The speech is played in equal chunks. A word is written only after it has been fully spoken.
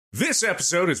This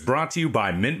episode is brought to you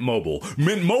by Mint Mobile.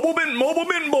 Mint Mobile, Mint Mobile,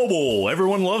 Mint Mobile.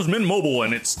 Everyone loves Mint Mobile,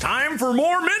 and it's time for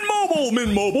more Mint Mobile,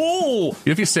 Mint Mobile.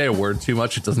 If you say a word too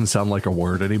much, it doesn't sound like a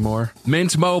word anymore.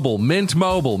 Mint Mobile, Mint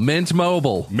Mobile, Mint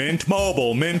Mobile. Mint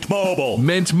Mobile, Mint Mobile.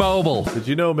 Mint Mobile. Did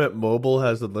you know Mint Mobile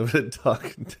has unlimited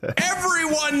talk and text?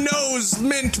 Everyone knows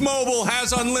Mint Mobile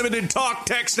has unlimited talk,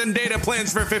 text, and data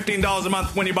plans for $15 a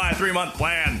month when you buy a 3-month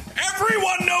plan.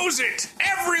 Everyone knows it.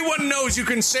 Everyone knows you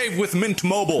can save with Mint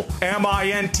Mobile.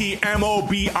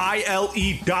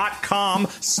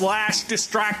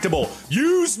 MintMobile.com/distractible.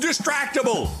 Use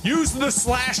Distractable. Use the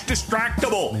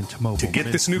 /distractable. To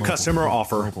get this new customer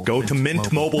offer, go to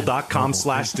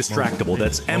mintmobile.com/distractible.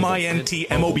 That's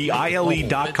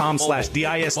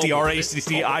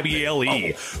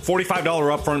MintMobile.com/distractable.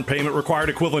 $45 upfront payment required,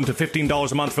 equivalent to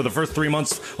 $15 a month for the first 3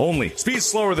 months only. Speed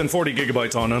slower than 40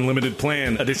 gigabytes on unlimited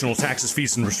plan. Additional taxes,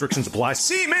 fees, and restrictions apply.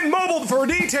 See Mint Mobile for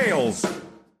details.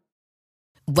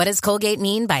 What does Colgate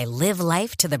mean by live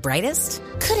life to the brightest?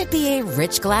 Could it be a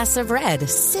rich glass of red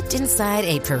sipped inside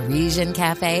a Parisian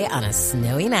cafe on a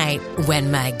snowy night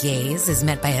when my gaze is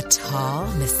met by a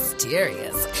tall,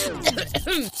 mysterious...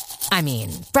 I mean,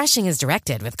 brushing is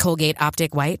directed with Colgate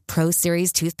Optic White Pro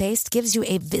Series toothpaste gives you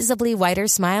a visibly whiter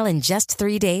smile in just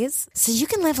 3 days, so you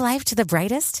can live life to the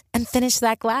brightest and finish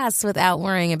that glass without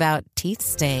worrying about teeth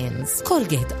stains.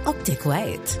 Colgate Optic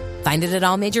White. Find it at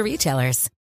all major retailers.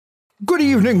 Good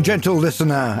evening, gentle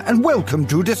listener, and welcome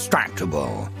to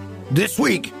Distractable. This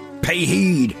week, pay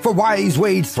heed, for Wise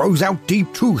Wade throws out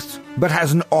deep truth, but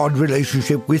has an odd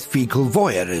relationship with fecal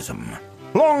voyeurism.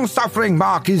 Long-suffering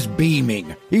Mark is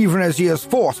beaming, even as he has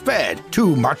force-fed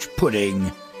too much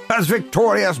pudding. As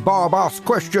Victorious Bob asks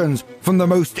questions from the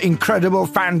most incredible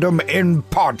fandom in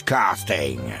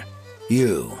podcasting.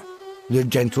 You, the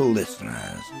gentle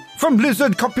listeners. From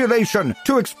lizard copulation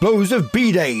to explosive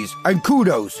B-days and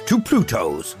kudos to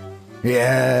Plutos.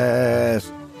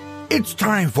 Yes, it's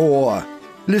time for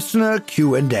Listener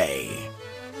Q&A.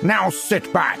 Now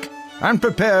sit back and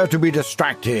prepare to be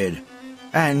distracted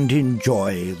and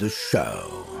enjoy the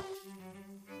show.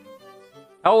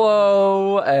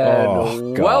 Hello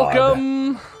and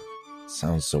welcome.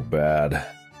 Sounds so bad.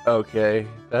 Okay,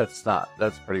 that's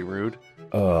pretty rude.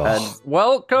 And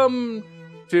welcome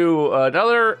to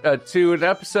an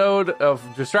episode of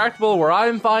Distractable where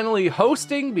I'm finally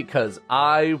hosting because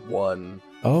I won.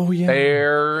 Oh yeah,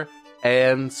 fair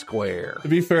and square. To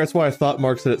be fair, that's why I thought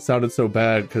Mark said it sounded so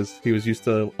bad, because he was used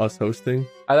to us hosting.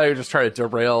 I thought you were just trying to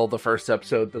derail the first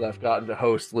episode that I've gotten to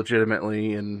host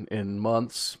legitimately in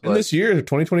months. In this year,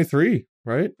 2023,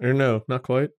 right? Or no, not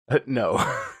quite? No.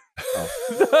 Oh.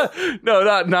 No,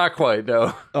 not quite,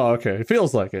 no. Oh, okay. It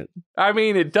feels like it. I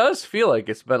mean, it does feel like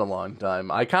it's been a long time.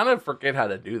 I kind of forget how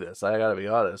to do this, I gotta be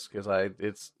honest, because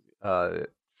it's been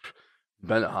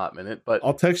a hot minute, but...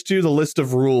 I'll text you the list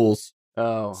of rules.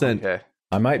 Oh, Sent. Okay.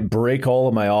 I might break all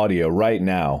of my audio right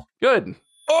now. Good.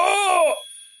 Oh!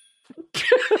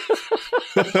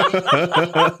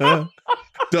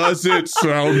 Does it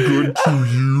sound good to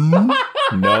you?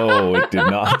 No, it did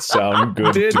not sound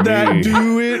good to me. Did that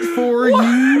do it for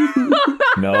you?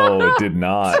 No, it did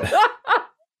not.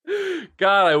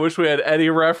 God, I wish we had any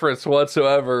reference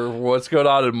whatsoever for what's going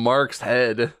on in Mark's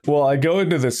head. Well, I go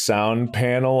into the sound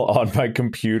panel on my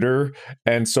computer,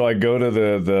 and so I go to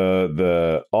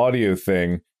the audio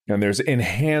thing, and there's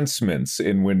enhancements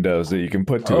in Windows that you can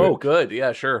put to it. Oh, good.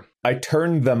 Yeah, sure. I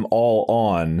turned them all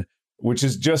on, which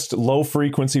is just low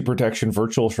frequency protection,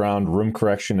 virtual surround, room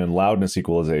correction, and loudness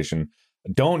equalization.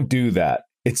 Don't do that.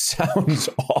 It sounds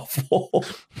awful.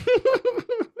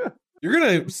 You're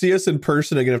going to see us in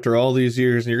person again after all these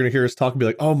years, and you're going to hear us talk and be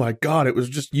like, oh my God, it was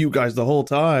just you guys the whole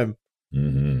time.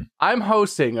 Mm-hmm. I'm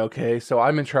hosting, okay, so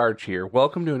I'm in charge here.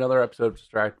 Welcome to another episode of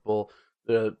Distractable,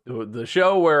 the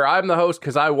show where I'm the host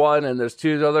because I won, and there's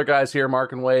two other guys here,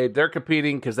 Mark and Wade. They're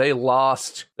competing because they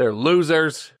lost. They're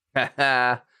losers.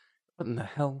 What in the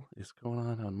hell is going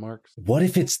on Mark's? What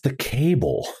if it's the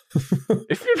cable?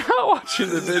 If you're not watching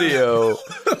the video,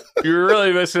 you're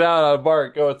really missing out on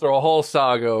Mark going through a whole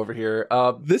saga over here.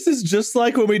 This is just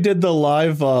like when we did the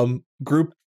live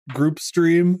group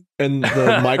stream and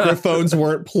the microphones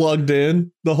weren't plugged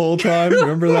in the whole time.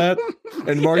 Remember that?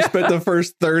 And Mark spent the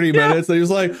first 30 minutes and he was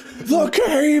like, the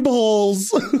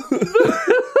cables.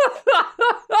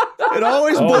 It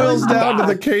always boils down to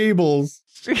the cables.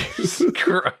 Jesus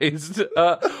Christ.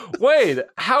 Wade,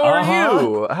 how are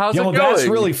you? How's it going? That's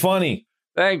really funny.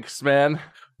 Thanks, man.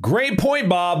 Great point,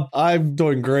 Bob. I'm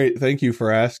doing great. Thank you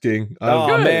for asking.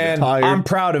 Oh, man. I'm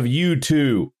proud of you,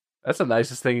 too. That's the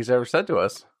nicest thing he's ever said to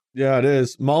us. Yeah, it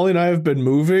is. Molly and I have been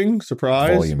moving.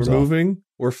 Surprise. We're moving.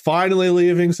 We're finally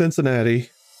leaving Cincinnati.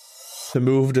 to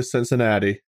move to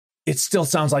Cincinnati. It still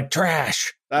sounds like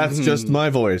trash. That's just my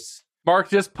voice. Mark,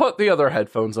 just put the other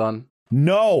headphones on.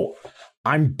 No,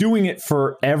 I'm doing it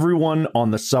for everyone on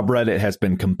the subreddit has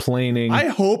been complaining. I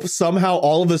hope somehow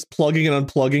all of this plugging and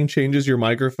unplugging changes your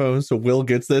microphone so Will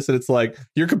gets this and it's like,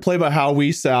 you're complaining about how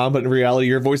we sound, but in reality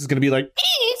your voice is going to be like,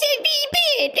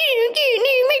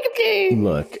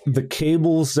 Look, the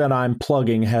cables that I'm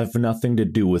plugging have nothing to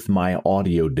do with my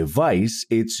audio device.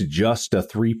 It's just a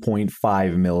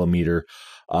 3.5 millimeter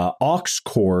aux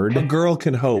cord. a girl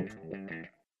can hope.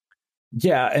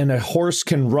 Yeah, and a horse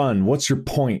can run. What's your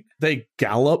point? They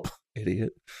gallop.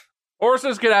 Idiot.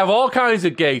 Horses can have all kinds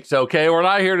of gaits, okay? We're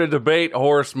not here to debate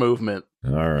horse movement.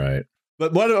 All right.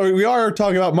 But we are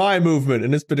talking about my movement,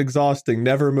 and it's been exhausting.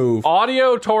 Never move.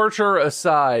 Audio torture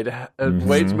aside, Mhm.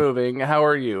 Wade's moving. How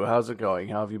are you? How's it going?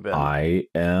 How have you been? I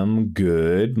am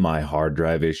good. My hard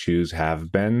drive issues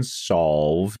have been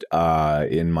solved.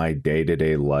 In my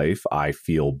day-to-day life, I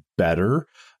feel better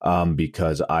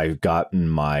because I've gotten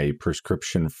my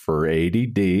prescription for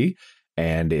ADD,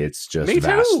 and it's just Me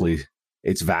too.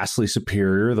 vastly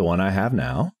superior to the one I have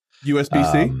now.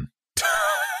 USB-C?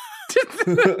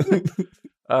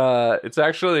 It's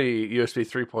actually USB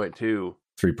 3.2.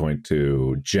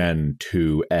 3.2 Gen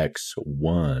 2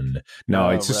 X1. No, Oh,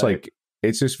 it's just right. like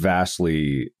it's just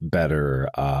vastly better,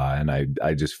 and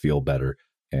I just feel better.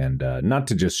 And not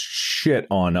to just shit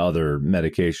on other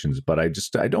medications, but I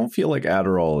don't feel like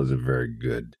Adderall is a very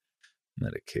good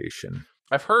medication.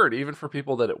 I've heard even for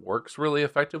people that it works really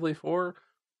effectively for,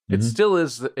 it Mhm. still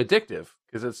is addictive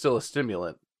because it's still a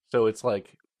stimulant. So it's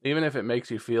like, even if it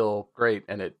makes you feel great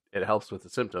and it helps with the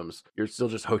symptoms, you're still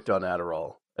just hooked on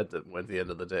Adderall at the end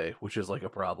of the day, which is like a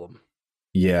problem.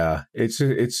 Yeah, it's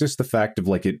just the fact of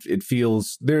like it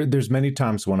feels there's many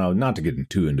times when not to get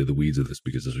too into the weeds of this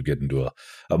because this would get into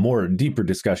a more deeper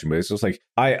discussion, but it's just like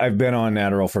I've been on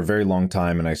Adderall for a very long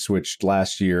time, and I switched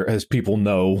last year, as people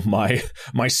know, my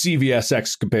CVS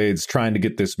escapades trying to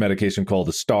get this medication called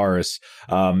Astaris,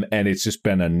 and it's just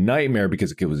been a nightmare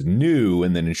because it was new,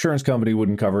 and then insurance company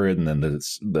wouldn't cover it, and then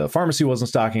the pharmacy wasn't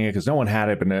stocking it because no one had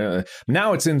it, but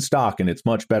now it's in stock and it's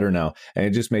much better now, and it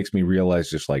just makes me realize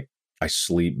just like I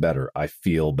sleep better. I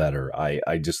feel better.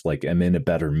 I just like am in a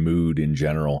better mood in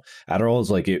general. Adderall is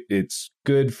like it's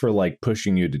good for like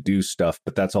pushing you to do stuff,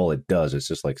 but that's all it does. It's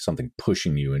just like something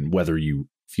pushing you, and whether you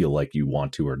feel like you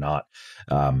want to or not.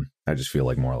 I just feel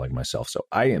like more like myself. So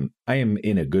I am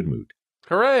in a good mood.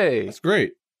 Hooray! That's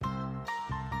great.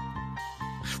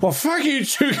 Well, fuck you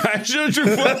two guys. I'm trying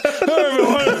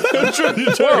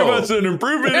to talk about an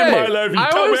improvement in my life. You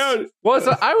tell me out.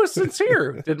 I was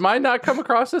sincere. Did mine not come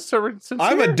across as sincere?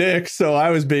 I'm a dick, so I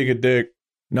was being a dick.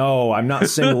 No, I'm not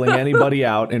singling anybody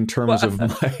out in terms of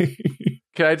my...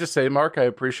 Can I just say, Mark, I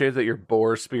appreciate that your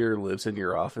boar spear lives in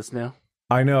your office now.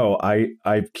 I know. I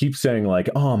keep saying like,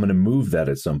 oh, I'm going to move that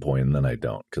at some point, and then I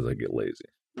don't because I get lazy.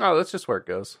 Oh, that's just where it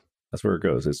goes. That's where it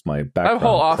goes. It's my I background. have a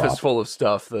whole office prop. full of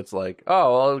stuff that's like,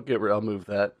 oh, I'll move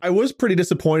that. I was pretty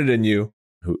disappointed in you.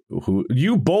 Who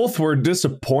you both were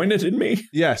disappointed in me?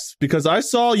 Yes, because I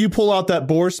saw you pull out that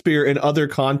boar spear in other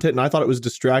content, and I thought it was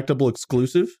Distractable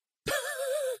exclusive.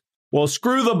 Well,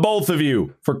 screw the both of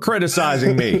you for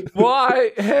criticizing me.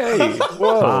 Why? Hey,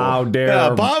 whoa. How dare Yeah,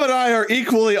 Bob and I are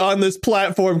equally on this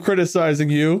platform criticizing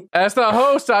you. As the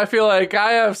host, I feel like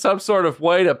I have some sort of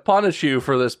way to punish you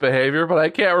for this behavior, but I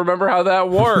can't remember how that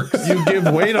works. You give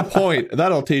Wade a point.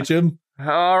 That'll teach him.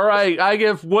 All right, I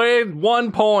give Wade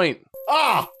 1 point.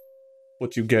 Ah!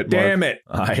 What you get, Mark. Damn it.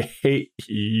 I hate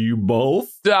you both.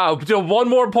 One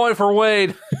more point for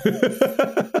Wade.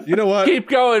 You know what? Keep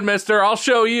going, mister. I'll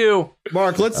show you.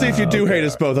 Mark, let's see if you do hate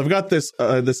us both. I've got this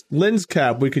this lens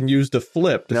cap we can use to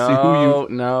flip to see who you...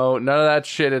 No, none of that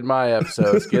shit in my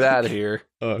episodes. Get out of here.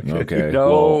 Okay.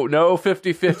 No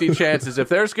 50-50 chances. If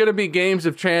there's going to be games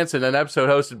of chance in an episode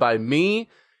hosted by me,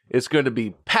 it's going to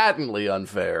be patently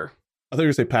unfair. I thought you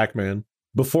were going to say Pac-Man.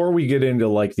 Before we get into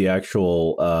like the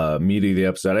actual meat of the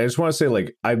episode, I just want to say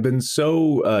like I've been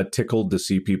so tickled to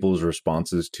see people's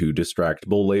responses to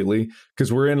Distractable lately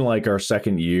because we're in like our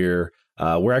second year.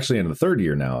 We're actually in the third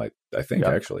year now, I think,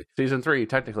 Yep. actually. Season 3,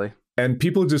 technically. And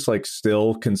people just like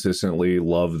still consistently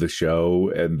love the show.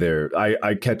 And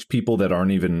I catch people that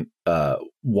aren't even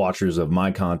watchers of my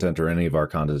content or any of our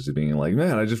content being like,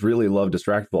 man, I just really love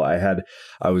Distractable.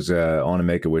 I was on a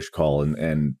Make-A-Wish call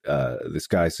and this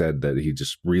guy said that he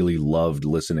just really loved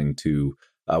listening to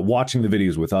watching the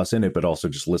videos with us in it, but also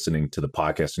just listening to the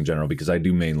podcast in general, because I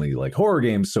do mainly like horror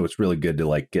games. So it's really good to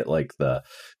like get like the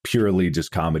purely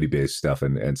just comedy based stuff.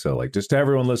 And so like just to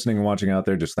everyone listening and watching out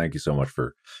there, just thank you so much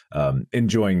for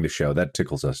enjoying the show. That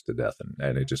tickles us to death.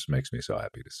 And it just makes me so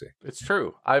happy to see. It's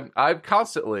true. I'm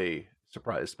constantly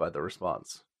surprised by the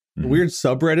response. Weird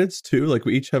subreddits too. Like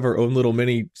we each have our own little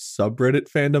mini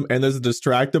subreddit fandom, and there's a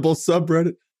distractible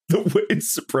subreddit. The Wade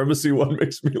Supremacy one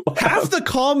makes me laugh. Half the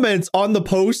comments on the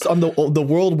post on the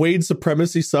World Wade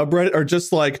Supremacy subreddit are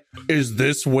just like, "Is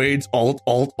this Wade's alt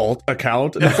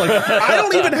account?" And it's like, I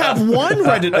don't even have one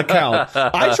Reddit account.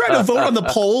 I try to vote on the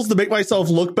polls to make myself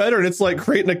look better, and it's like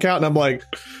create an account, and I'm like,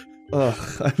 ugh,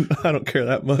 I don't care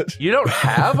that much. You don't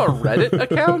have a Reddit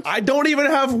account? I don't even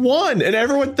have one, and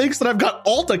everyone thinks that I've got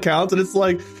alt accounts, and it's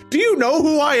like, do you know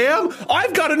who I am?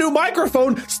 I've got a new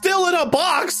microphone still in a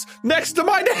box next to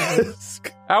my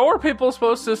desk. How are people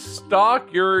supposed to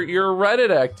stalk your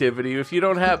Reddit activity if you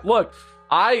don't have... Look,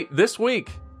 this week,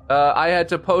 I had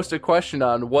to post a question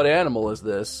on what animal is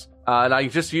this? And I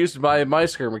just used my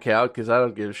MyScream account because I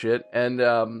don't give a shit. And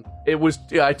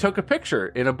I took a picture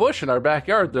in a bush in our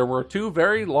backyard. There were two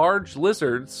very large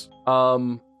lizards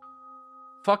fucking.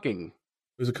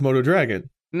 It was a Komodo dragon.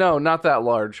 No, not that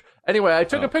large. Anyway, I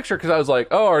took a picture because I was like,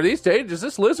 oh, are these dangerous? Is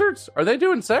this lizards? Are they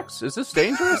doing sex? Is this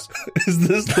dangerous? Is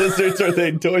this lizards? Are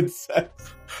they doing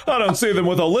sex? I don't see them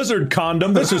with a lizard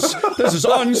condom. This is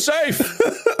unsafe.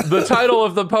 The title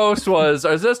of the post was,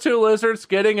 "Is this two lizards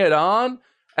getting it on?"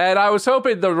 And I was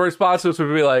hoping the responses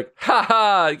would be like,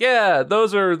 haha, yeah,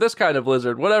 those are this kind of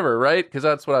lizard, whatever, right? Because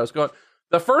that's what I was going.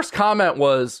 The first comment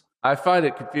was, "I find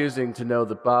it confusing to know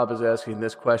that Bob is asking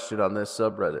this question on this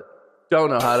subreddit. Don't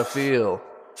know how to feel."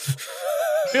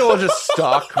 People just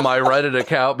stalk my Reddit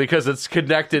account because it's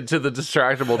connected to the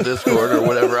Distractable Discord or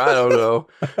whatever. I don't know.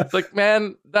 It's like,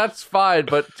 man, that's fine,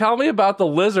 but tell me about the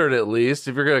lizard at least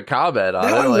if you're going to comment on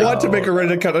it. I want to make a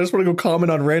Reddit account. I just want to go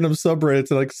comment on random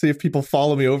subreddits and like see if people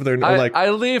follow me over there. And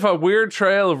I leave a weird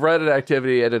trail of Reddit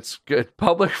activity, and it's good,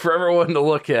 public for everyone to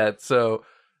look at. So,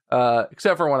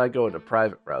 except for when I go into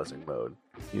private browsing mode,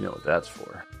 you know what that's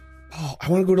for. Oh, I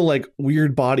want to go to like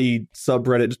weird body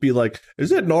subreddit, just be like,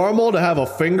 is it normal to have a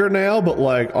fingernail but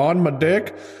like on my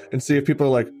dick? And see if people are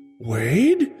like,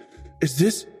 Wade, is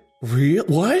this real?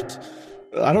 What?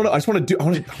 I don't know. I want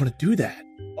to do that.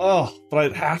 Oh, but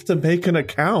I'd have to make an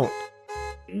account.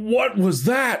 What was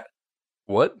that?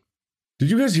 What? Did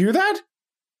you guys hear that?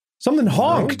 Something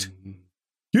honked. No.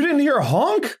 You didn't hear a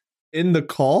honk? In the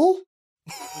call?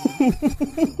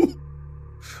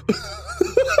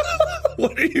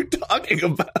 What are you talking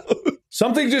about?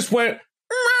 Something just went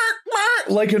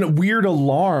like a weird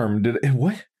alarm.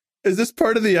 What? Is this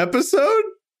part of the episode?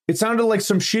 It sounded like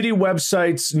some shitty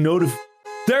website's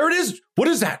There it is. What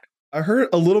is that? I heard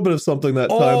a little bit of something that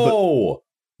time. Oh,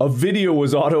 a video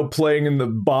was auto playing in the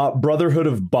Brotherhood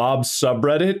of Bob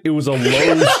subreddit. It was a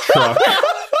Lowe's truck.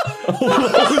 A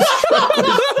Lowe's truck.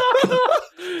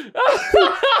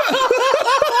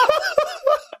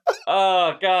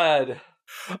 Oh, God.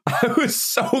 I was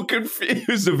so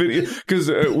confused the video because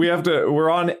we're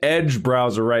on Edge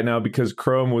browser right now because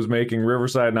Chrome was making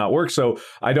Riverside not work. So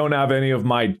I don't have any of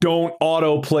my don't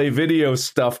autoplay video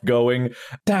stuff going.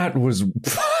 That was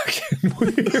fucking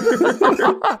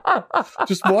weird.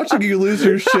 Just watching you lose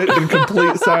your shit in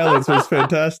complete silence was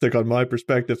fantastic on my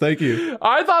perspective. Thank you.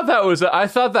 I thought that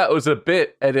was a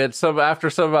bit, and after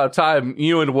some amount of time,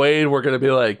 you and Wade were going to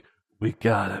be like, we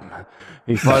got him.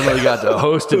 He finally got to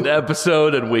host an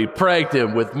episode, and we pranked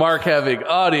him with Mark having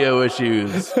audio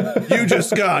issues. You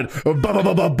just got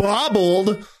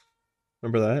bobbled.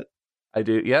 Remember that? I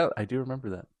do. Yeah, I do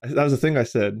remember that. That was the thing I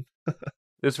said.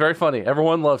 It's very funny.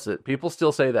 Everyone loves it. People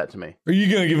still say that to me. Are you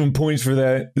going to give him points for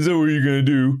that? Is that what you're going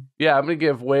to do? Yeah, I'm going to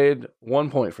give Wade 1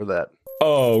 point for that.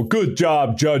 Oh, good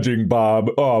job judging, Bob.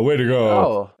 Oh, way to go.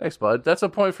 Oh, thanks, bud. That's a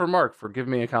point for Mark for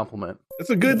giving me a compliment. It's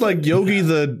a good, like, Yogi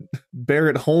the Bear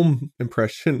at Home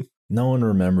impression. No one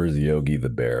remembers Yogi the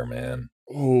Bear, man.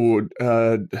 Oh,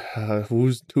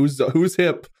 who's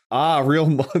hip? Ah, Real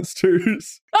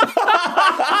Monsters.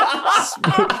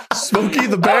 Smokey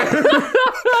the Bear.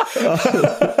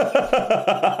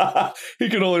 He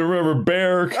can only remember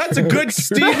Bear. That's a good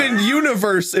Steven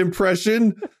Universe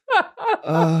impression.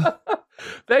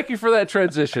 Thank you for that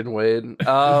transition, Wade.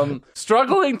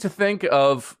 Struggling to think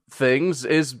of things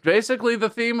is basically the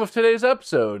theme of today's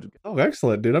episode. Oh,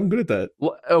 excellent, dude. I'm good at that.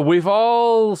 We've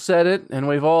all said it and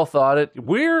we've all thought it.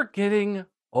 We're getting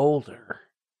older.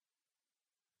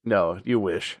 No, you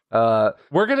wish. We're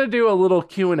going to do a little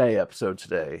Q&A episode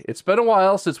today. It's been a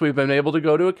while since we've been able to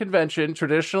go to a convention.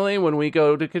 Traditionally, when we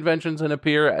go to conventions and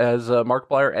appear as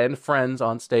Markiplier and friends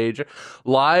on stage,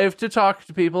 live to talk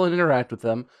to people and interact with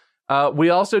them,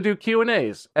 we also do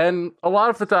Q&As. And a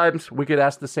lot of the times, we could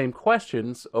ask the same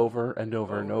questions over and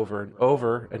over and over and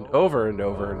over and over and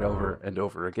over and over and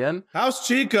over again. How's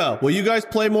Chica? Will you guys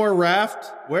play more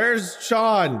Raft? Where's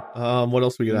Sean? What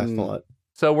else we could ask a lot?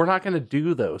 So we're not going to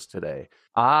do those today.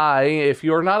 If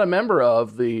you're not a member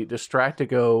of the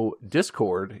Distractigo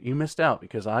Discord, you missed out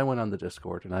because I went on the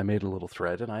Discord and I made a little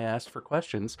thread and I asked for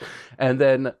questions. And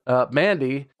then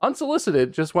Mandy,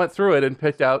 unsolicited, just went through it and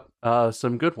picked out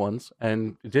some good ones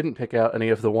and didn't pick out any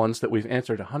of the ones that we've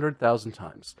answered 100,000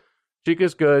 times.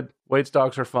 Chica's good. Wade's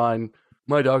dogs are fine.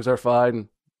 My dogs are fine.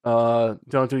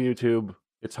 Don't do YouTube.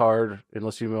 It's hard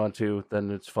unless you want to. Then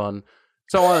it's fun.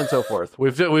 So on and so forth.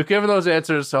 We've given those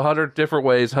answers 100 different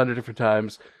ways, 100 different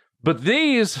times. But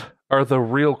these are the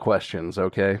real questions,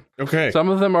 okay? Okay. Some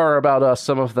of them are about us,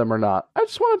 some of them are not. I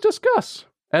just want to discuss.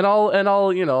 And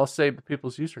I'll say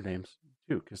people's usernames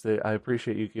too, because I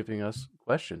appreciate you giving us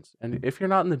questions. And if you're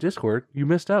not in the Discord, you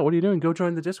missed out. What are you doing? Go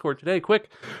join the Discord today. Quick.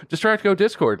 Distractigo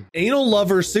Discord. Anal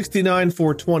Lover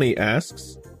 69420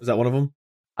 asks, is that one of them?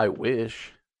 I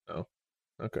wish. Oh.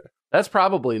 Okay. That's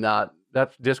probably not.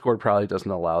 That Discord probably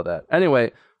doesn't allow that.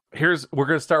 Anyway, we're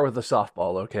going to start with the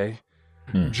softball, okay?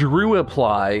 Drew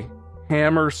Apply,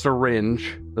 Hammer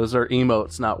Syringe, those are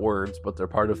emotes, not words, but they're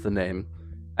part of the name,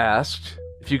 asked,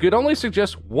 if you could only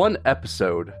suggest one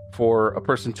episode for a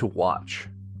person to watch,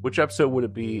 which episode would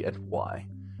it be and why?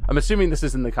 I'm assuming this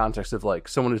is in the context of like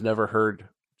someone who's never heard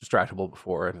Distractable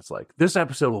before, and it's like, this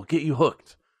episode will get you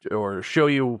hooked, or show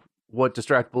you what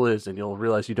Distractable is, and you'll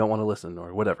realize you don't want to listen,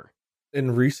 or whatever.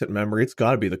 In recent memory, it's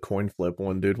got to be the coin flip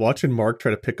one, dude. Watching Mark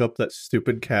try to pick up that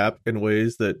stupid cap in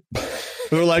ways that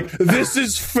they're like, this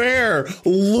is fair.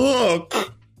 Look.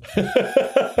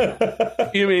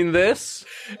 You mean this?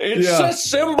 It's a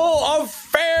symbol of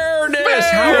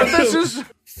fairness. This is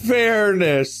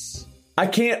fairness. I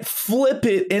can't flip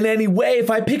it in any way if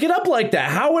I pick it up like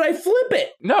that. How would I flip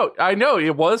it? No, I know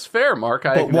it was fair, Mark.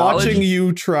 But watching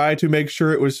you try to make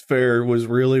sure it was fair was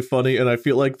really funny, and I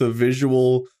feel like the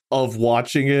visual of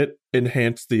watching it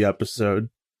enhanced the episode.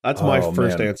 That's my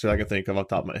first answer I can think of off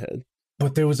the top of my head.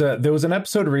 But there was an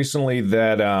episode recently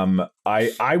that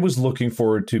I was looking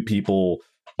forward to people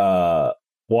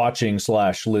watching /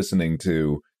 listening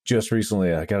to just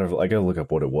recently. I gotta look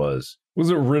up what it was. Was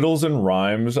it Riddles and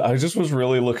Rhymes? I just was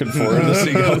really looking forward to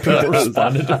seeing how people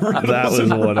responded to Riddles. That was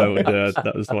one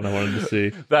that was one I wanted to see.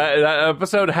 That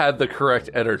episode had the correct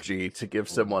energy to give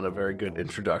someone a very good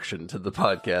introduction to the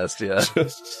podcast. Yeah,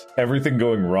 just everything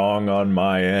going wrong on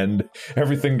my end,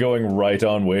 everything going right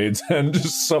on Wade's end,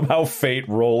 just somehow fate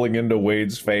rolling into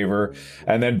Wade's favor,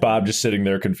 and then Bob just sitting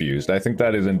there confused. I think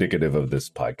that is indicative of this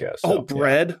podcast. So,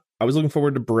 bread. Yeah. I was looking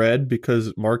forward to bread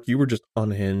because, Mark, you were just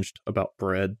unhinged about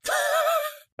bread.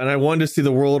 And I wanted to see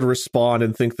the world respond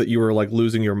and think that you were like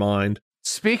losing your mind.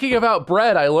 Speaking about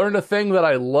bread, I learned a thing that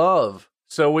I love.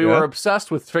 So we were obsessed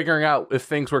with figuring out if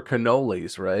things were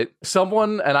cannolis, right?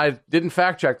 Someone, and I didn't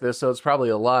fact check this, so it's probably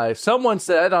a lie. Someone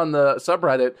said on the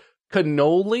subreddit,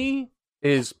 cannoli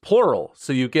is plural.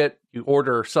 So you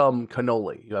order some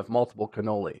cannoli. You have multiple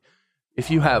cannoli. If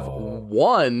you have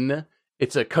one,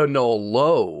 it's a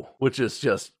cannolo, which is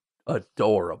just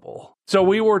adorable. So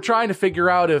we were trying to figure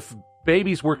out if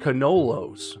babies were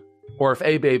canolos, or if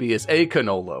a baby is a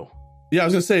canolo. Yeah, I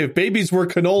was gonna say if babies were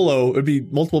canolo, it'd be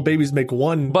multiple babies make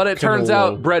one. But it turns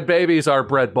out bread babies are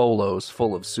bread bolos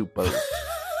full of soup bones.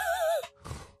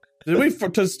 Did we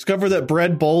discover that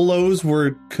bread bolos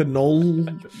were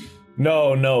canola?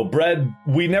 No, bread.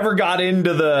 We never got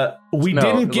into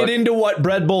into what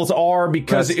bread bowls are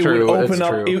because it would open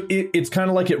up. It's kind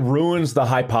of like it ruins the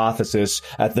hypothesis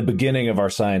at the beginning of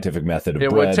our scientific method of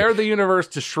bread. It would tear the universe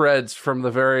to shreds from the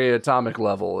very atomic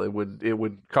level. It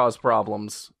would cause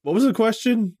problems. What was the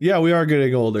question? Yeah, we are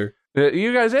getting older.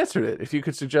 You guys answered it. If you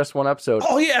could suggest one episode.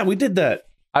 Oh yeah, we did that.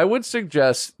 I would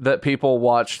suggest that people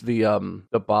watch the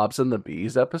Bobs and the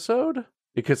Bees episode.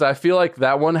 Because I feel like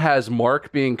that one has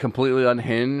Mark being completely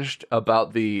unhinged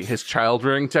about his child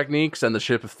rearing techniques and the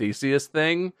Ship of Theseus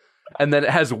thing. And then it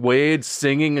has Wade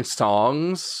singing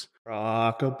songs.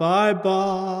 Rockabye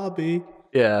Bobby.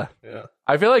 Yeah.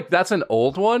 I feel like that's an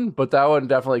old one, but that one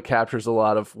definitely captures a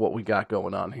lot of what we got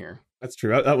going on here. That's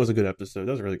true. That was a good episode.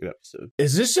 That was a really good episode.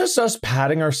 Is this just us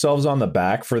patting ourselves on the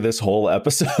back for this whole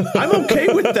episode? I'm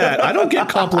okay with that. I don't get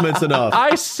compliments enough.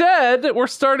 I said we're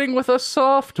starting with a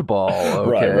softball.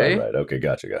 Okay. Right. Okay,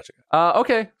 gotcha.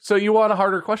 Okay, so you want a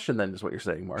harder question then, is what you're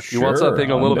saying, Mark. You want Sure,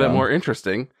 something a I'm little bit down. more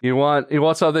interesting. You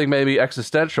want something maybe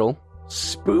existential.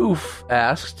 Spoof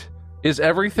asked, is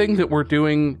everything that we're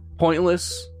doing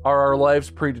pointless? Are our lives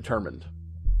predetermined?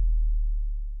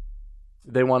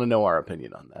 They want to know our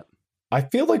opinion on that. I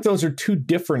feel like those are two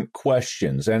different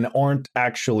questions and aren't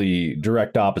actually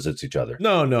direct opposites each other.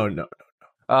 No.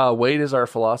 Wade is our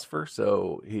philosopher,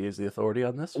 so he is the authority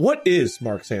on this. What is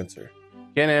Mark's answer?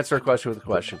 Can't answer a question with a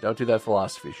question. Don't do that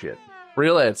philosophy shit.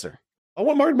 Real answer. Oh,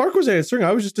 what Mark was answering.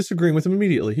 I was just disagreeing with him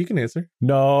immediately. He can answer.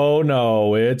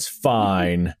 No, it's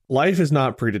fine. Life is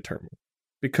not predetermined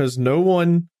because no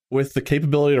one with the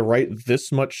capability to write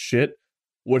this much shit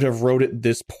would have wrote it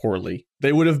this poorly.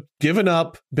 They would have given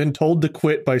up, been told to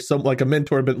quit by a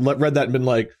mentor, but read that and been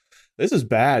like, this is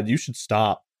bad. You should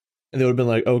stop. And they would have been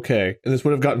like, okay. And this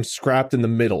would have gotten scrapped in the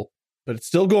middle, but it's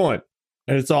still going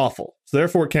and it's awful. So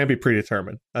therefore it can't be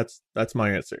predetermined. That's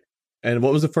my answer. And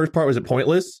what was the first part? Was it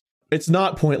pointless? It's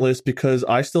not pointless because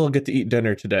I still get to eat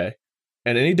dinner today.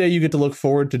 And any day you get to look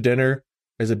forward to dinner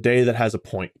is a day that has a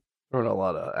point. Throwing a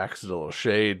lot of accidental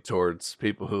shade towards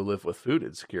people who live with food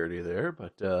insecurity there,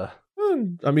 but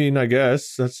I mean, I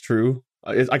guess that's true.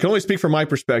 I can only speak from my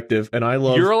perspective, and I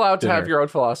love. You're allowed dinner. to have your own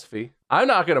philosophy. I'm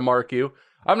not going to mark you.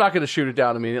 I'm not going to shoot it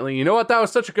down immediately. You know what? That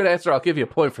was such a good answer. I'll give you a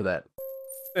point for that.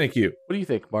 Thank you. What do you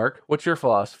think, Mark? What's your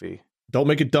philosophy? Don't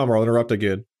make it dumb or I'll interrupt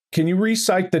again. Can you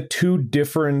recite the two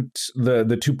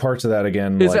parts of that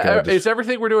again? Is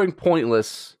everything we're doing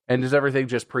pointless, and is everything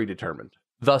just predetermined?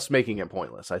 Thus making it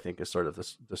pointless, I think, is sort of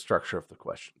the structure of the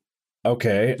question.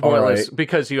 Okay, It's all pointless right.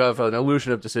 because you have an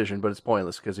illusion of decision, but it's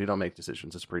pointless because you don't make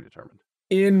decisions. It's predetermined.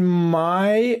 In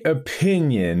my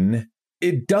opinion,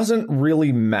 it doesn't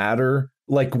really matter.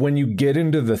 Like when you get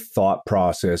into the thought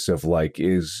process of like,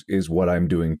 is what I'm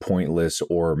doing pointless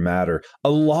or matter?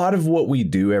 A lot of what we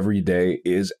do every day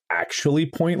is actually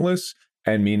pointless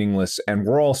and meaningless. And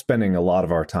we're all spending a lot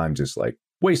of our time just like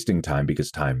wasting time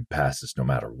because time passes no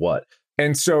matter what.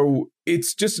 And so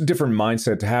it's just a different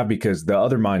mindset to have because the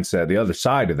other mindset, the other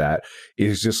side of that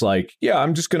is just like, yeah,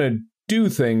 I'm just going to do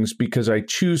things because I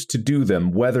choose to do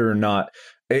them, whether or not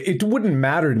it wouldn't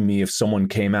matter to me if someone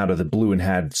came out of the blue and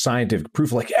had scientific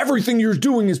proof like everything you're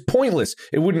doing is pointless.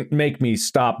 It wouldn't make me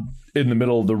stop in the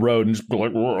middle of the road and just go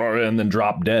like, and then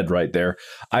drop dead right there.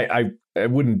 I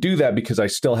wouldn't do that because I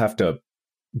still have to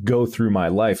go through my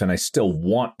life and I still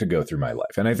want to go through my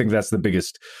life. And I think that's the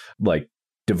biggest like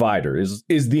divider is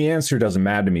the answer doesn't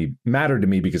matter to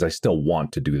me because I still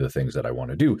want to do the things that I want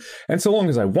to do. And so long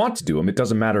as I want to do them, it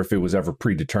doesn't matter if it was ever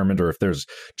predetermined or if there's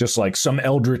just like some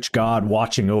eldritch God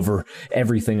watching over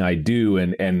everything I do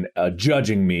and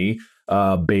judging me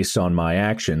based on my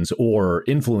actions or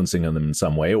influencing them in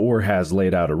some way or has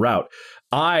laid out a route.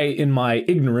 I, in my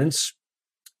ignorance,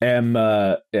 am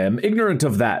ignorant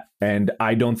of that. And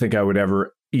I don't think I would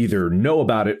ever either know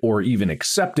about it or even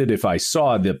accept it if I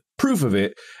saw the proof of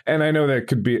it. And I know that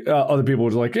could be other people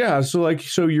would like, yeah, so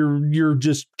you're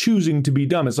just choosing to be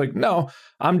dumb. It's like, no,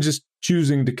 I'm just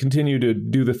choosing to continue to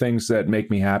do the things that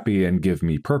make me happy and give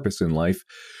me purpose in life.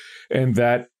 And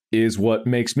that is what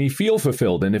makes me feel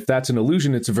fulfilled. And if that's an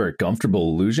illusion, it's a very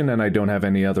comfortable illusion. And I don't have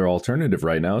any other alternative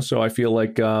right now. So I feel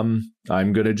like I'm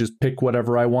going to just pick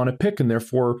whatever I want to pick. And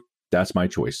therefore, that's my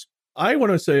choice. I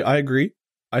want to say I agree.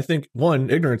 I think, one,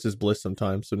 ignorance is bliss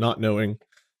sometimes, so not knowing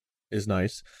is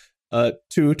nice.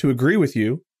 Two, to agree with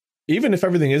you, even if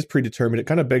everything is predetermined, it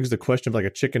kind of begs the question of like a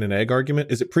chicken and egg argument.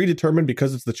 Is it predetermined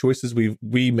because it's the choices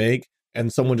we make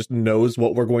and someone just knows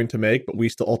what we're going to make, but we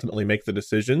still ultimately make the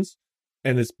decisions?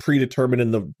 And it's predetermined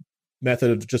in the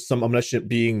method of just some omniscient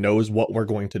being knows what we're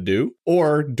going to do?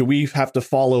 Or do we have to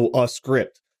follow a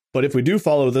script? But if we do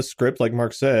follow this script, like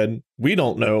Mark said, we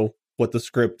don't know what the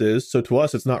script is. So to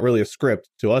us, it's not really a script.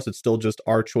 To us, it's still just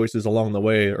our choices along the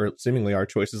way, or seemingly our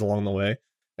choices along the way.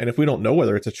 And if we don't know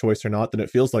whether it's a choice or not, then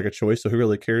it feels like a choice. So who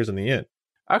really cares in the end?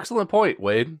 Excellent point,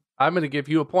 Wade. I'm going to give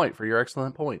you a point for your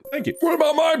excellent point. Thank you. What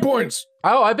about my points?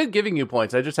 Oh, I've been giving you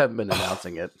points. I just haven't been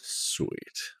announcing it. Sweet.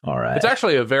 All right. It's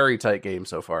actually a very tight game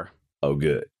so far. Oh,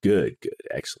 good.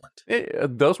 Excellent.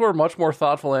 Those were much more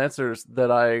thoughtful answers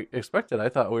than I expected. I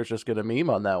thought we were just going to meme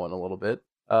on that one a little bit.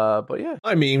 But yeah.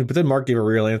 I mean, but then Mark gave a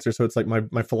real answer. So it's like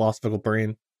my philosophical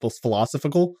brain.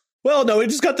 Philosophical? Well, no, it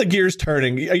just got the gears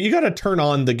turning. You got to turn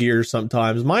on the gears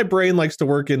sometimes. My brain likes to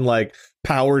work in like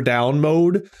power down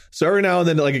mode. So every now and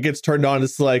then, like it gets turned on.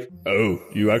 It's like, oh,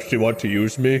 you actually want to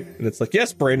use me? And it's like,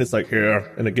 yes, brain. It's like,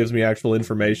 here. And it gives me actual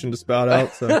information to spout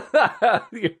out. So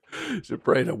Is your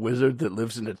brain a wizard that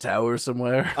lives in a tower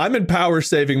somewhere? I'm in power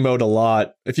saving mode a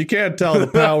lot. If you can't tell, the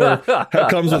power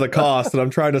comes with a cost. And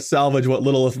I'm trying to salvage what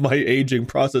little of my aging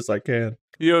process I can.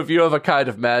 You have a kind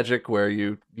of magic where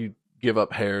you give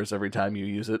up hairs every time you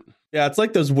use it. Yeah, it's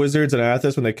like those wizards and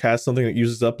Athos when they cast something that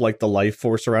uses up like the life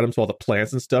force around them so all the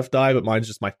plants and stuff die, but mine's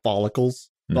just my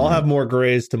follicles. Mm-hmm. I'll have more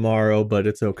grays tomorrow, but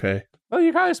it's okay. Well,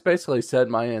 you guys basically said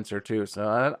my answer too,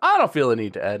 so I don't feel the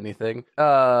need to add anything.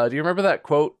 Do you remember that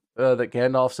quote that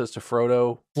Gandalf says to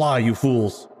Frodo? Fly, you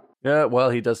fools. Yeah, well,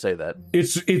 he does say that.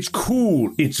 It's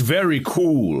cool. It's very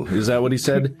cool. Is that what he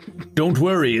said? Don't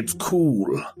worry, it's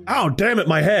cool. Oh, damn it,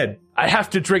 my head. I have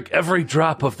to drink every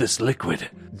drop of this liquid.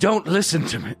 Don't listen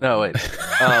to me. No, wait.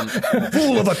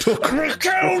 Fool of a took.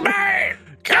 Kill me!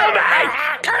 Kill me!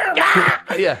 Kill me!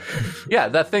 Yeah,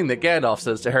 that thing that Gandalf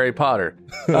says to Harry Potter.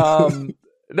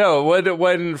 No,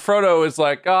 when Frodo is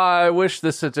like, oh, I wish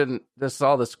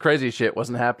all this crazy shit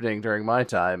wasn't happening during my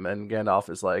time, and Gandalf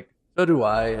is like, so do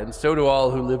I, and so do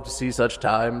all who live to see such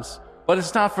times. But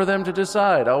it's not for them to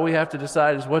decide. All we have to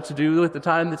decide is what to do with the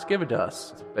time that's given to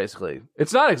us. Basically,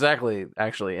 it's not exactly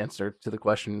actually answer to the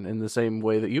question in the same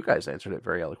way that you guys answered it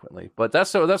very eloquently. But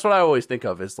that's what I always think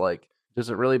of is like, does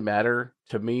it really matter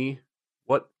to me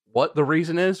what the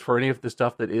reason is for any of the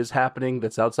stuff that is happening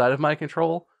that's outside of my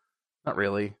control? Not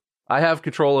really. I have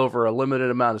control over a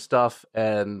limited amount of stuff,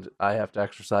 and I have to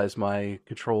exercise my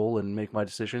control and make my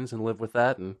decisions and live with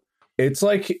that. And it's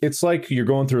like you're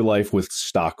going through life with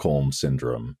Stockholm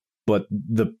syndrome, but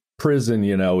the prison,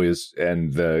 is,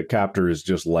 and the captor is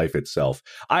just life itself.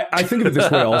 I think of it this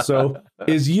way also,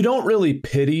 is you don't really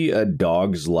pity a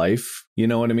dog's life. You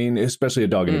know what I mean? Especially a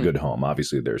dog in a good home.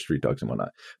 Obviously, there's street dogs and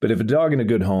whatnot. But if a dog in a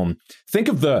good home, think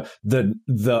of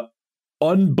the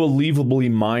unbelievably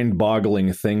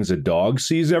mind-boggling things a dog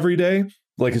sees every day.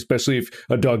 Like, especially if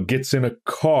a dog gets in a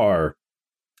car,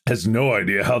 has no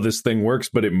idea how this thing works,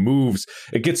 but it moves.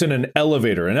 It gets in an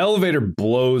elevator. An elevator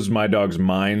blows my dog's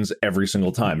minds every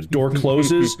single time. Door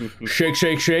closes, shake,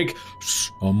 shake, shake.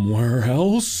 Somewhere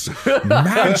else,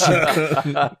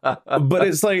 magic. But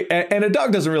it's like, and a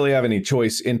dog doesn't really have any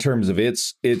choice in terms of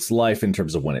its life, in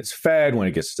terms of when it's fed, when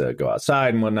it gets to go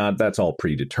outside and whatnot. That's all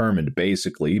predetermined,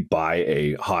 basically, by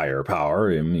a higher power,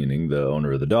 meaning the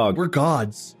owner of the dog. We're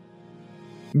gods.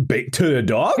 To a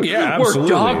dog? Yeah, absolutely. We're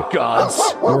dog gods.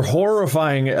 We're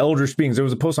horrifying eldritch beings. There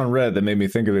was a post on Reddit that made me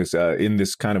think of this in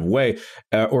this kind of way,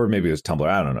 or maybe it was Tumblr.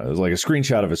 I don't know. It was like a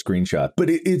screenshot of a screenshot. But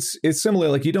it's similar.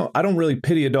 Like I don't really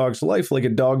pity a dog's life. Like a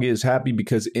dog is happy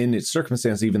because in its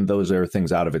circumstance, even though there are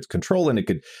things out of its control, and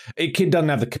it doesn't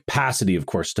have the capacity, of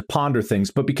course, to ponder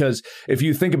things. But because if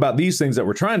you think about these things that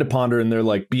we're trying to ponder, and they're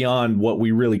like beyond what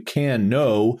we really can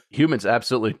know, humans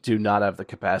absolutely do not have the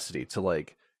capacity to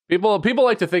like. People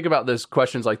like to think about this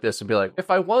questions like this and be like, if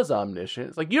I was omniscient,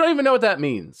 it's like, you don't even know what that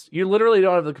means. You literally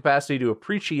don't have the capacity to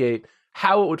appreciate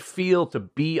how it would feel to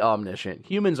be omniscient.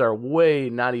 Humans are way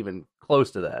not even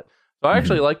close to that. So I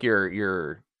actually like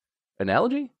your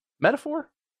analogy, metaphor.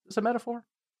 Is it a metaphor?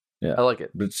 Yeah, I like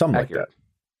it. But something accurate. like that.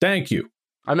 Thank you.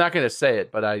 I'm not going to say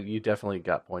it, but you definitely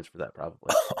got points for that, probably.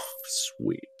 Oh,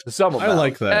 sweet. Some amount. I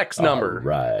like that. X number. All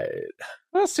right.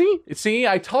 Well, see,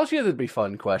 I told you there'd be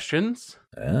fun questions.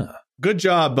 Yeah. Good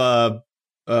job,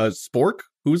 Spork.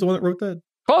 Who's the one that wrote that?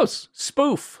 Close.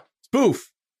 Spoof. That's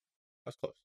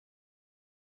close.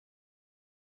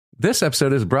 This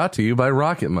episode is brought to you by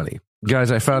Rocket Money.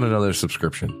 Guys, I found another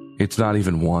subscription. It's not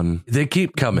even one. They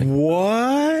keep coming.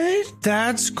 What?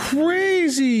 That's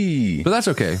crazy. But that's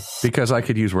okay, because I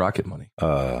could use Rocket Money.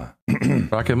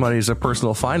 Rocket Money is a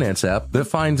personal finance app that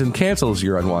finds and cancels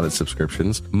your unwanted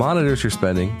subscriptions, monitors your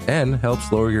spending, and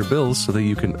helps lower your bills so that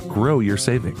you can grow your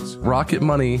savings. Rocket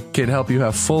Money can help you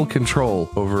have full control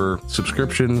over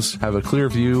subscriptions, have a clear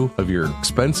view of your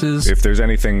expenses. If there's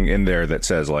anything in there that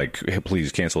says, like, hey,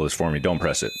 please cancel this for me, don't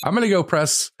press it. I'm going to go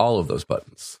press all of those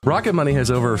buttons. Rocket Money has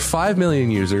over 5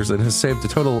 million users and has saved a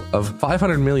total of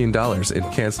 $500 million in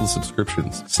canceled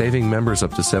subscriptions, saving members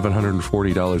up to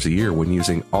 $740 a year when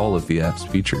using all of the app's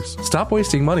features. Stop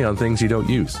wasting money on things you don't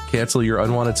use. Cancel your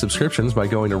unwanted subscriptions by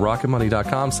going to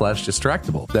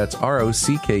rocketmoney.com/distractible. That's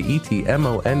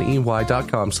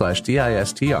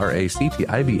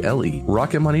ROCKETMONEY.com/DISTRACTIVLE.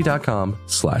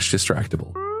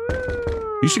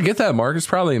 Rocketmoney.com/distractible. You should get that, Mark. It's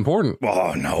probably important.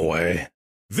 Oh, no way.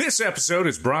 This episode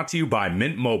is brought to you by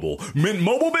Mint Mobile. Mint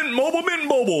Mobile, Mint Mobile, Mint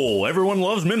Mobile. Everyone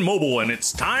loves Mint Mobile, and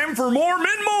it's time for more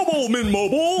Mint Mobile, Mint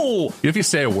Mobile. If you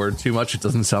say a word too much, it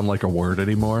doesn't sound like a word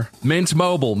anymore. Mint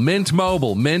Mobile, Mint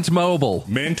Mobile, Mint Mobile.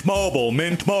 Mint Mobile,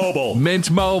 Mint Mobile. Mint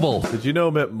Mobile. Did you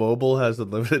know Mint Mobile has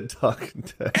unlimited talk and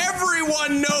text?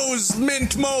 Everyone knows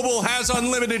Mint Mobile has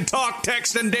unlimited talk,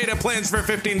 text, and data plans for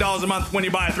 $15 a month when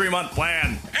you buy a 3-month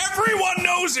plan. Everyone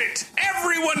knows it.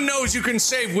 Everyone knows you can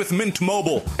save with Mint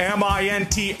Mobile.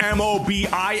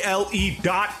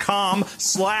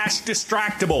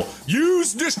 MintMobile.com/distractible.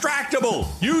 Use Distractable.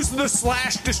 Use the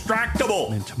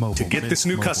 /Distractable. To get this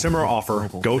new customer offer,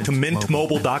 go to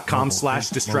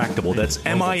mintmobile.com/distractible. That's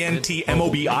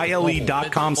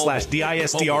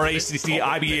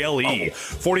MintMobile.com/distractible.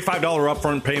 $45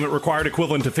 upfront payment required,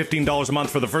 equivalent to $15 a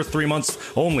month for the first 3 months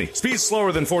only. Speed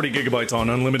slower than 40 gigabytes on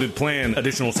unlimited plan.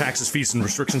 Additional taxes, fees, and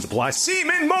restrictions apply. See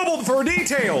Mint Mobile for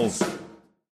details.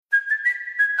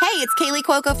 Hey, it's Kaylee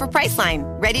Cuoco for Priceline.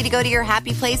 Ready to go to your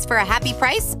happy place for a happy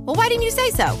price? Well, why didn't you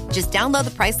say so? Just download the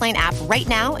Priceline app right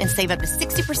now and save up to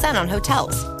 60% on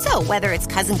hotels. So whether it's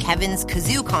Cousin Kevin's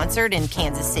Kazoo Concert in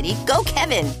Kansas City, go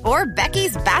Kevin, or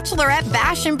Becky's Bachelorette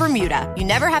Bash in Bermuda, you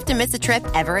never have to miss a trip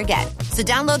ever again. So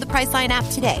download the Priceline app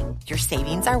today. Your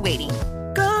savings are waiting.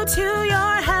 Go to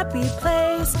your happy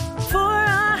place for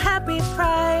a happy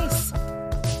price.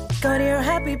 Go to your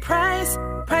happy price,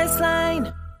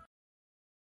 Priceline.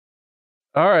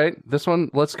 All right, this one,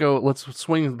 let's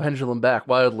swing the pendulum back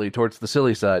wildly towards the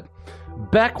silly side.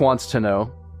 Beck wants to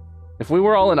know, if we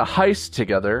were all in a heist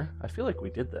together, I feel like we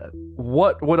did that,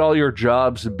 what would all your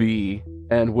jobs be,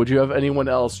 and would you have anyone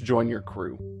else join your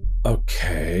crew?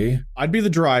 Okay. I'd be the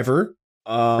driver.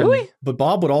 Really? But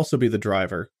Bob would also be the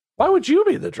driver. Why would you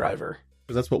be the driver?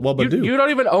 Because that's what Wubba do. You don't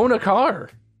even own a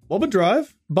car. Wubba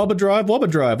drive, Bubba drive, Wubba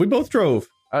drive. We both drove.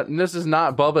 This is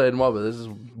not Bubba and Wubba. This is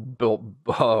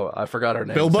I forgot our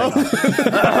name. Bilbo?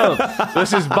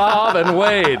 This is Bob and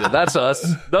Wade. That's us.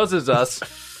 Those is us.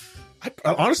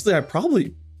 Honestly,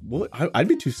 I'd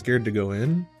be too scared to go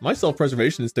in. My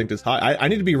self-preservation instinct is high. I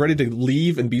need to be ready to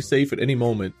leave and be safe at any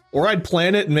moment. Or I'd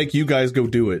plan it and make you guys go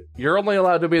do it. You're only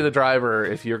allowed to be the driver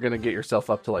if you're going to get yourself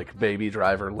up to like baby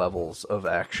driver levels of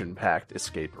action-packed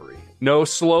escapery. No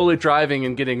slowly driving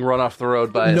and getting run off the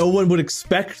road by... No one would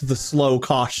expect the slow,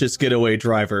 cautious getaway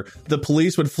driver. The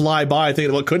police would fly by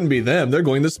thinking, well, it couldn't be them. They're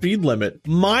going the speed limit.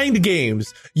 Mind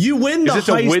games. You win the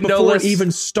heist before it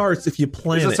even starts if you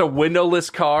plan it. Is this a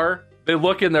windowless car? They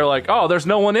look and they're like, oh, there's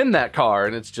no one in that car.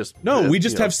 And it's just... No, we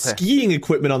just have skiing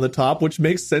equipment on the top, which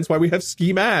makes sense why we have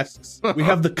ski masks. We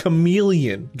have the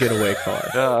chameleon getaway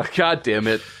car. God damn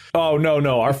it. Oh,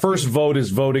 no. Our first vote is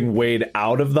voting Wade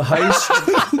out of the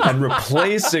heist and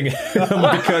replacing him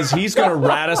because he's going to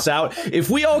rat us out. If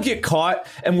we all get caught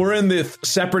and we're in the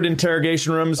separate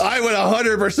interrogation rooms, I would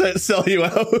 100% sell you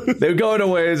out. They would go into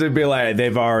ways and be like,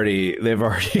 they've already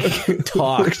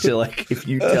talked to, like, if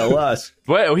you tell us.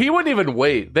 Wait, he wouldn't even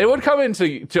wait. They would come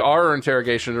into our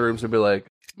interrogation rooms and be like,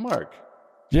 Mark.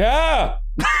 Yeah.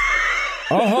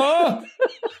 Uh-huh.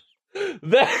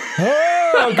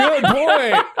 Oh, good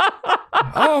point.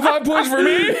 Oh, 5 points for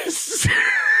me.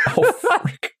 Oh,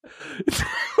 frick.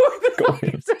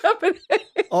 What's happening?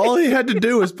 All he had to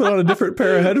do was put on a different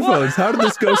pair of headphones. How did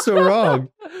this go so wrong?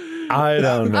 I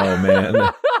don't know,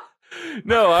 man.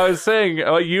 No, I was saying,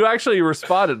 you actually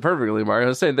responded perfectly, Mark. I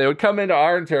was saying they would come into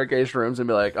our interrogation rooms and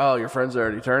be like, oh, your friends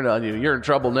already turned on you. You're in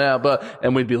trouble now.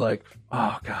 And we'd be like,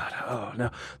 oh, God, oh,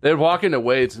 no. They'd walk into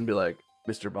Wade's and be like,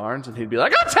 Mr. Barnes, and he'd be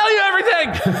like, I'll tell you everything!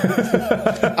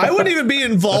 I wouldn't even be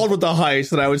involved with the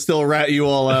heist, and I would still rat you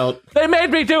all out. They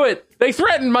made me do it! They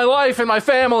threatened my life and my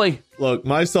family! Look,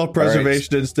 my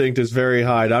self-preservation instinct is very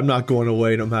high. I'm not going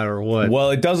away no matter what.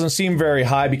 Well, it doesn't seem very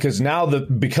high because now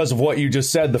because of what you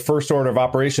just said, the first order of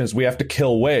operations, we have to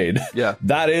kill Wade. Yeah.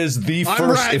 That is the I'm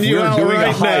first. If we're doing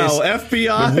a heist,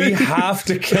 FBI, we have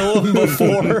to kill him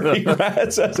before he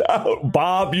rats us out.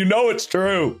 Bob, you know it's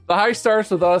true. The heist starts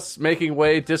with us making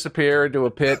Wade disappear into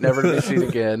a pit, never to be seen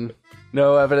again.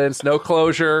 No evidence, no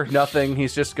closure, nothing.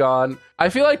 He's just gone. I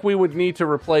feel like we would need to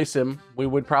replace him. We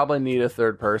would probably need a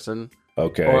third person.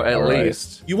 Okay. Or at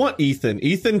least. You want Ethan.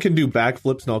 Ethan can do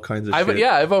backflips and all kinds of shit.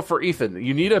 Yeah, I vote for Ethan.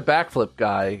 You need a backflip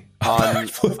guy on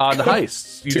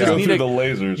heists. You just need the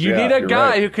lasers. You need a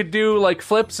guy who could do like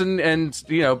flips and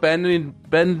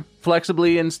bend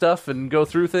flexibly and stuff and go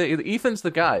through things. Ethan's the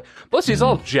guy. Plus, he's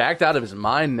all jacked out of his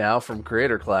mind now from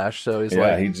Creator Clash, so he's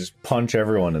he just punch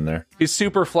everyone in there. He's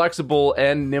super flexible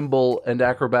and nimble and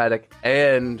acrobatic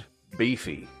and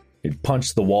beefy. He'd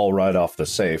punch the wall right off the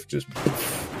safe. Just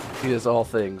he is all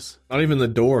things. Not even the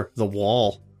door, the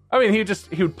wall. I mean,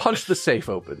 he would punch the safe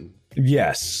open.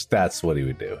 Yes, that's what he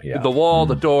would do. Yeah. The wall,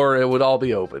 the door, it would all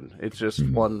be open. It's just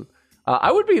one.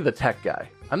 I would be the tech guy.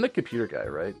 I'm the computer guy,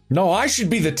 right? No, I should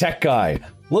be the tech guy.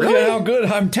 Look at how good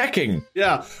I'm teching.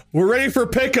 Yeah, we're ready for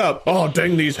pickup. Oh,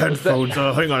 dang these headphones.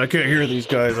 Hang on, I can't hear these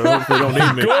guys. I hope they don't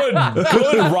need me.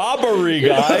 Good robbery,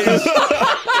 guys.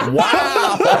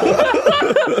 Wow.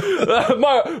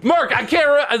 Mark, I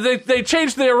can't. They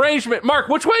changed the arrangement. Mark,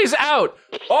 which way's out?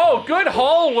 Oh, good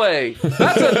hallway.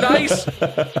 That's a nice.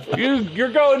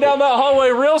 You're going down that hallway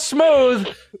real smooth.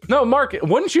 No, Mark,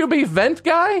 wouldn't you be vent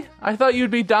guy? I thought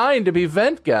you'd be dying to be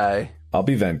vent guy. I'll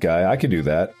be vent guy. I can do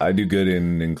that. I do good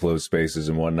in enclosed spaces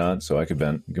and whatnot, so I could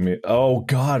vent. Give me. Oh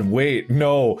God, wait,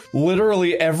 no!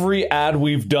 Literally every ad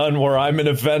we've done where I'm in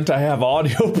a vent, I have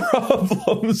audio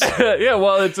problems. Yeah,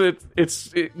 well,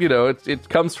 it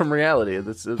comes from reality.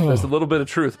 There's a little bit of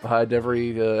truth behind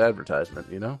every advertisement,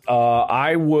 you know.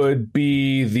 I'd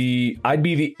be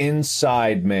the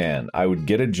inside man. I would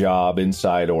get a job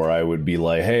inside, or I would be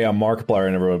like, hey, I'm Markiplier,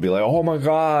 and everyone would be like, oh my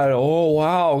God, oh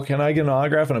wow, can I get an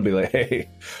autograph? And I'd be like, hey.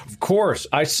 Of course,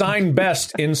 I sign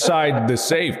best inside the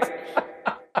safe.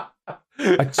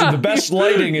 The best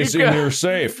lighting is in your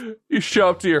safe. You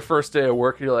show up to your first day of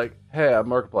work and you're like, hey, I'm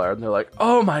Markiplier. And they're like,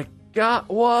 oh my God,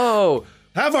 whoa.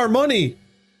 Have our money.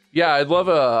 Yeah, I'd love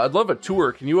a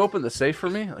tour. Can you open the safe for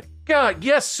me? Like, God,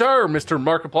 yes, sir, Mr.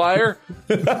 Markiplier.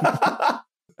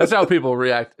 That's how people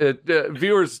react.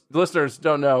 Viewers, listeners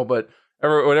don't know, but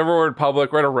whenever we're in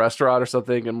public, we're at a restaurant or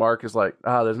something, and Mark is like,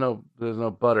 there's no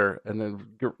butter. And then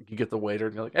you get the waiter,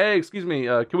 and you're like, hey, excuse me,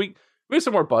 can we get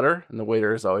some more butter? And the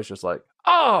waiter is always just like,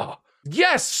 oh,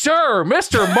 yes, sir,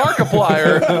 Mr.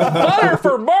 Markiplier. Butter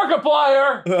for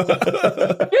Markiplier.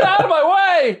 Get out of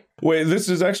my way. Wait, this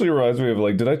is actually reminds me of,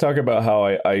 like, did I talk about how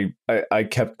I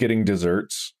kept getting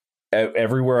desserts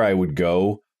everywhere I would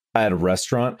go? At a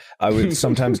restaurant, I would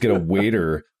sometimes get a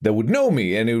waiter that would know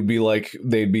me, and it would be like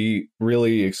they'd be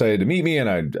really excited to meet me, and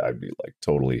I'd be like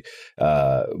totally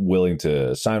willing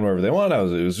to sign wherever they want.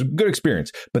 It was a good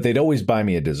experience, but they'd always buy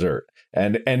me a dessert,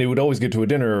 and it would always get to a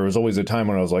dinner. Or it was always a time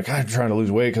when I was like, I'm trying to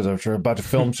lose weight because I was about to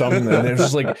film something, and it was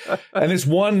just like, and this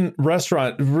one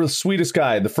restaurant, the sweetest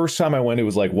guy. The first time I went, it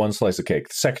was like one slice of cake.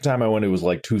 The second time I went, it was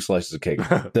like 2 slices of cake.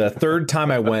 The third time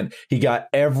I went, he got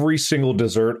every single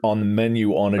dessert on the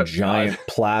menu on a giant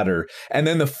platter. And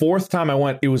then the fourth time I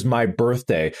went, it was my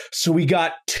birthday. So we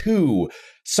got 2,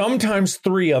 sometimes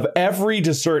 3 of every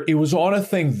dessert. It was on a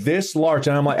thing this large.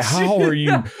 And I'm like, how are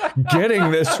you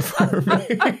getting this for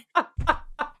me?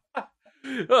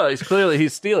 Well,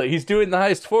 he's stealing. He's doing the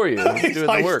heist for you. He's doing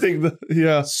the work.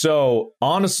 Yeah. So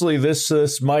honestly,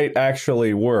 this might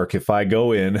actually work if I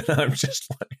go in and I'm just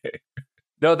like...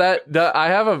 No, that I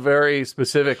have a very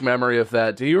specific memory of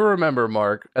that. Do you remember,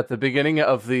 Mark, at the beginning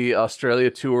of the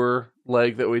Australia tour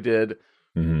leg that we did,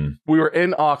 we were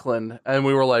in Auckland and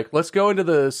we were like, let's go into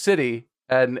the city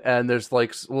and there's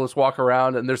like, let's walk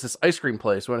around and there's this ice cream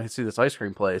place. We want to see this ice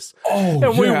cream place. Oh,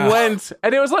 and we went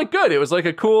and it was like good. It was like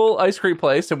a cool ice cream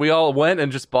place and we all went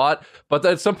and just bought. But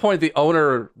at some point the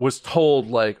owner was told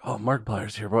like, oh,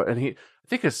 Markiplier's here, bro. And I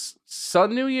think his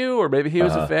son knew you, or maybe he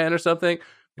was a fan or something.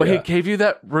 But he gave you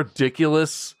that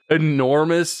ridiculous,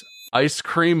 enormous ice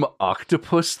cream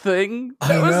octopus thing.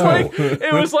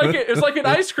 It was like an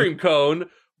ice cream cone,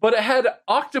 but it had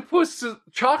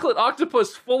chocolate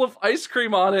octopus full of ice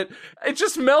cream on it. It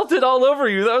just melted all over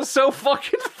you. That was so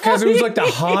fucking funny. Because it was like the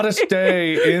hottest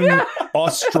day in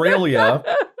Australia.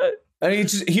 And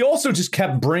he also just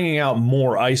kept bringing out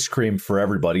more ice cream for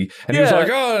everybody. And he was like,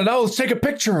 oh, now let's take a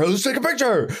picture. Let's take a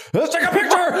picture.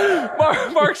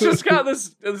 Mark's just got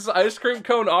this ice cream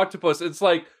cone octopus. It's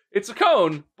like, it's a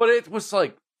cone, but it was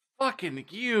like fucking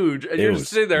huge. And you're just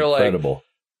sitting there incredible.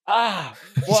 Like,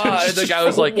 wow. And the guy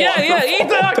was like, yeah, eat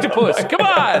the octopus. Come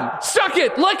on. Suck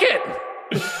it. Lick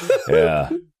it. Yeah.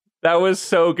 That was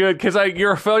so good. Because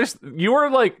you were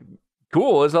like,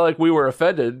 cool. It's not like we were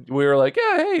offended. We were like,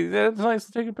 yeah, hey, that's nice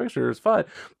to take a picture. It's fine.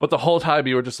 But the whole time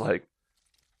you were just like,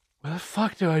 what the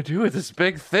fuck do I do with this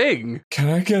big thing? Can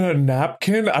I get a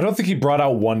napkin? I don't think he brought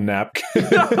out one napkin.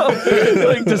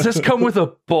 Like, does this come with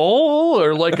a bowl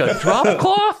or like a drop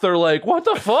cloth or like, what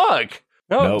the fuck?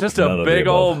 No, just a big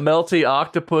old melty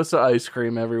octopus ice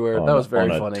cream everywhere. That was very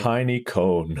funny. A tiny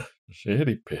cone.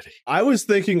 Shitty pitty. I was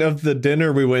thinking of the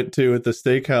dinner we went to at the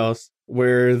steakhouse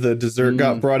where the dessert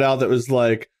got brought out that was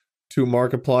like to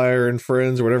Markiplier and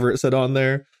friends or whatever it said on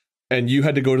there. And you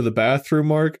had to go to the bathroom,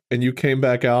 Mark, and you came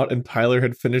back out and Tyler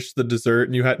had finished the dessert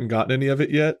and you hadn't gotten any of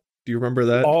it yet. Do you remember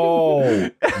that?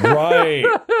 Oh, right.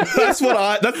 That's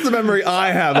the memory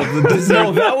I have of the dessert.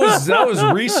 No, that was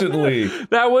recently.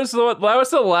 That was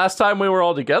the last time we were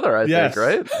all together, I think,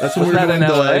 right? That's when we were doing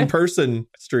the in-person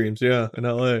streams, in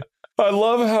LA. I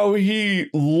love how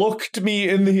he looked me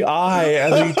in the eye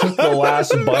as he took the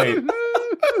last bite.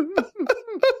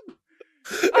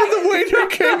 And the waiter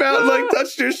came out and like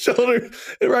touched your shoulder,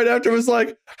 and right after was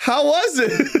like, "How was it?"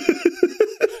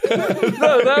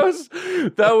 No,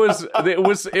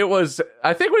 it was.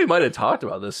 I think we might have talked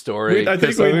about this story. I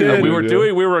think we did. We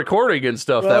were recording and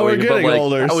stuff that we're week. Getting but like,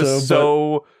 older, I was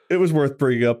so. It was worth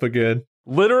bringing up again.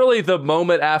 Literally, the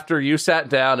moment after you sat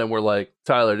down and were like,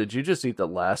 "Tyler, did you just eat the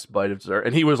last bite of dessert?"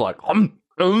 And he was like, and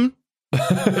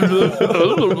everyone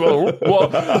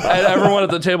at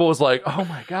the table was like, "Oh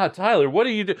my god, Tyler, what do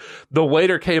you do?" The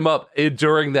waiter came up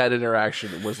during that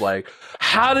interaction and was like,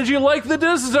 "How did you like the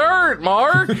dessert,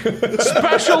 Mark?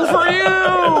 Special for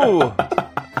you.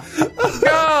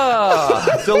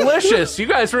 Ah, delicious. You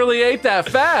guys really ate that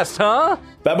fast, huh?"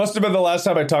 That must have been the last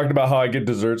time I talked about how I get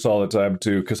desserts all the time,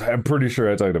 too, because I'm pretty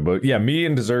sure I talked about, me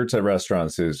and desserts at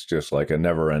restaurants is just like a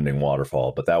never-ending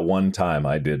waterfall. But that one time,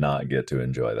 I did not get to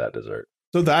enjoy that dessert.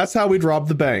 So that's how we'd rob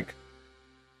the bank.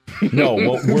 No,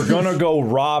 we're going to go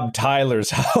rob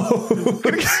Tyler's house.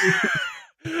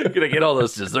 Gonna get all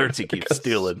those desserts he keeps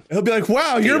stealing. He'll be like,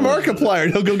 "Wow, you're Markiplier,"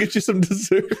 and he'll go get you some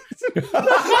desserts.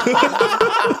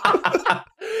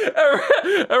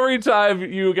 Every time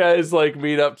you guys like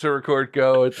meet up to record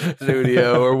Go at the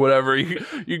studio or whatever,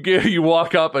 you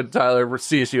walk up and Tyler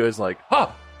sees you as like,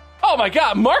 "Oh my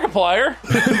god, Markiplier!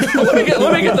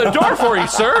 let me get the door for you,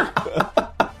 sir.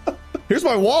 Here's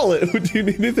my wallet. Do you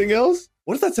need anything else?"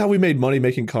 What if that's how we made money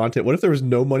making content? What if there was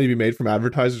no money to be made from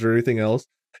advertisers or anything else?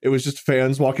 It was just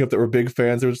fans walking up that were big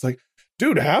fans. They were just like,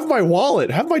 "Dude, have my wallet,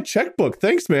 have my checkbook.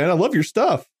 Thanks, man. I love your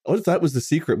stuff." What if that was the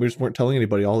secret? We just weren't telling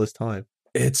anybody all this time.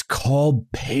 It's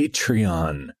called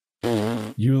Patreon.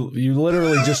 You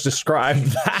literally just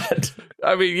described that.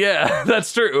 I mean, yeah,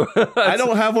 that's true. I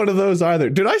don't have one of those either.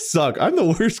 Dude, I suck. I'm the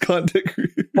worst content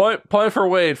creator. Point for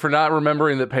Wade for not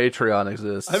remembering that Patreon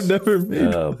exists. I've never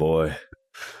made. Oh, boy.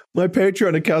 My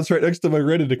Patreon account's right next to my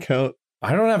Reddit account.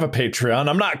 I don't have a Patreon.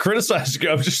 I'm not criticizing you.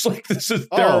 I'm just like,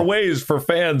 there are ways for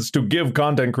fans to give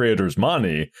content creators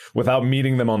money without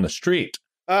meeting them on the street.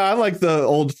 I like the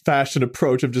old-fashioned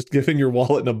approach of just giving your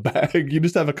wallet in a bag. You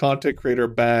just have a content creator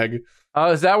bag.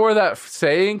 Is that where that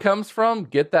saying comes from?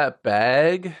 Get that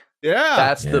bag? Yeah.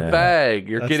 That's the bag.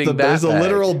 You're getting that There's bag. a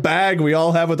literal bag we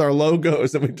all have with our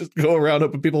logos, and we just go around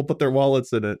and people put their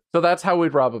wallets in it. So that's how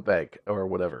we'd rob a bank or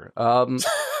whatever.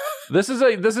 This is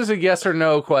a yes or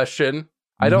no question.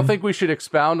 I don't think we should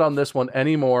expound on this one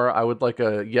anymore. I would like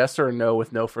a yes or no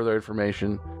with no further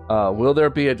information. Will there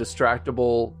be a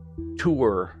Distractable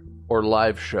tour or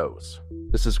live shows?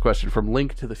 This is a question from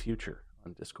Link to the Future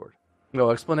on Discord.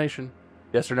 No explanation.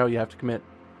 Yes or no, you have to commit.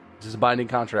 This is a binding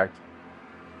contract.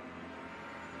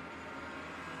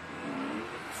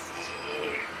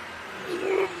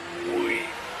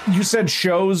 You said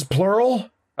shows, plural?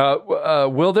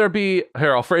 Will there be...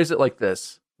 Here, I'll phrase it like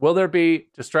this. Will there be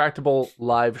Distractable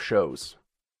live shows?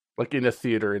 Like in a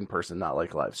theater in person, not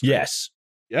like live stream.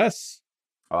 Yes.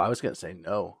 Oh, I was going to say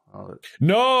no.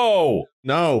 No.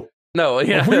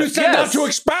 Yeah. You said not to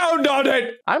expound on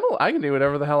it. I can do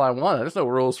whatever the hell I want. There's no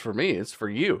rules for me. It's for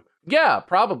you. Yeah,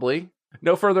 probably.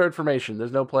 No further information.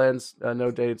 There's no plans,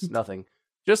 no dates, nothing.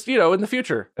 Just, in the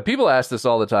future. People ask this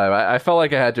all the time. I felt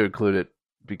like I had to include it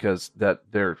because there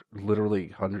are literally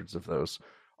hundreds of those.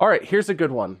 All right, here's a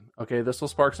good one. Okay, this will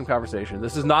spark some conversation.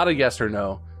 This is not a yes or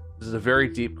no. This is a very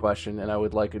deep question, and I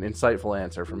would like an insightful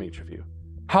answer from each of you.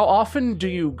 How often do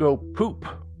you go poop?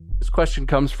 This question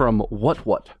comes from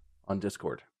What on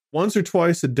Discord. Once or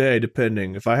twice a day,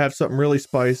 depending. If I have something really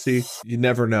spicy, you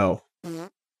never know. You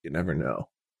never know.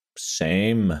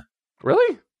 Same.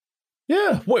 Really?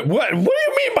 Yeah. Wait, what do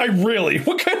you mean by really?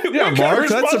 What kind of Mark,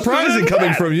 that's surprising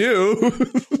coming from you.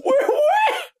 What?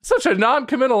 Such a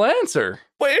non-committal answer.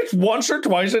 Wait, it's once or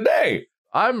twice a day.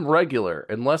 I'm regular,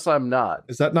 unless I'm not.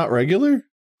 Is that not regular?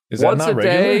 Is that not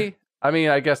regular? Day. I mean,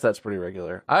 I guess that's pretty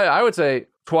regular. I would say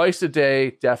twice a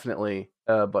day, definitely.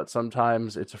 But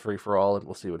sometimes it's a free-for-all, and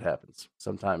we'll see what happens.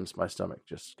 Sometimes my stomach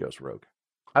just goes rogue.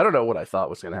 I don't know what I thought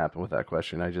was going to happen with that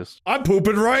question. I'm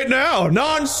pooping right now.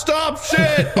 Non-stop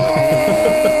shit.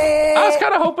 I was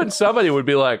kind of hoping somebody would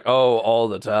be like, "Oh, all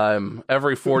the time.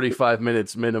 Every 45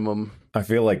 minutes minimum." I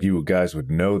feel like you guys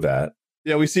would know that.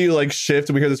 Yeah, we see you shift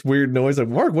and we hear this weird noise. Like,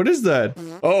 Mark, what is that?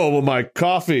 Oh, well, my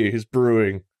coffee is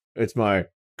brewing. It's my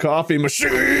coffee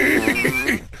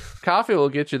machine. Coffee will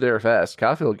get you there fast.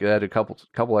 Coffee will add a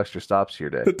couple extra stops to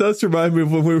your day. It does remind me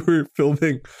of when we were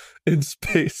filming in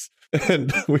space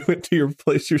and we went to your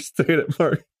place, you stayed at,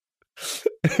 Mark,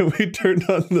 and we turned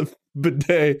on the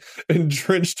bidet and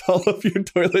drenched all of your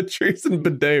toiletries in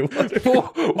bidet water.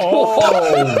 Oh,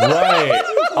 right.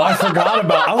 I forgot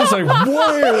about. I was like,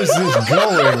 where is this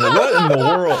going? What in the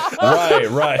world?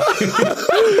 Right.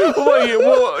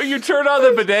 Well, you turned on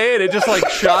the bidet and it just like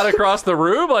shot across the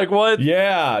room. Like what?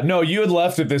 Yeah, no, you had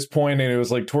left at this point, and it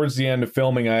was like towards the end of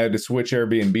filming. I had to switch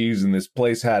Airbnbs, and this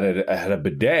place had a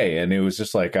bidet, and it was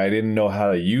just like I didn't know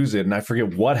how to use it, and I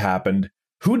forget what happened.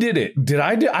 Who did it?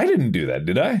 I didn't do that,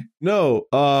 did I? No.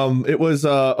 It was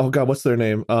oh god, what's their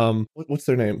name? What's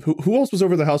their name? Who else was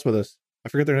over the house with us? I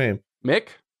forget their name. Mick?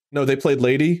 No, they played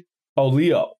Lady. Oh,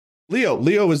 Leo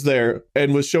was there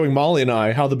and was showing Molly and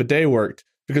I how the bidet worked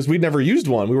because we'd never used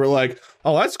one. We were like,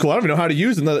 oh, that's cool. I don't even know how to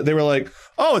use it. And they were like,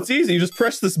 oh, it's easy. You just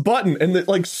press this button, and it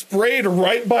like sprayed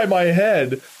right by my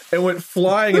head and went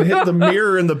flying and hit the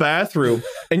mirror in the bathroom.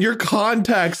 And your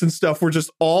contacts and stuff were just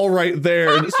all right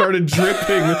there, and it started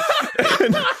dripping.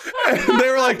 And they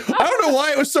were like, I don't know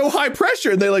why it was so high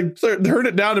pressure. And they like turned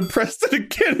it down and pressed it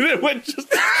again, and it went just.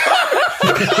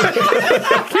 And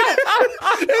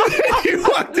then you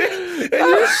walked in, and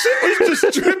your shit was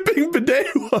just dripping bidet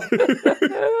water.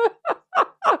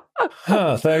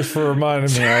 Huh, thanks for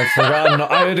reminding me. I'd forgotten.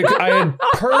 I had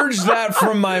purged that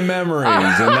from my memories,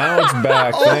 and now it's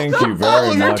back. Thank you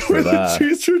very much for that.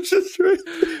 Just right.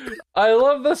 I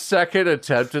love the second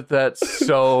attempt at that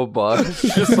so much.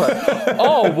 It's just like,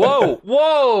 oh,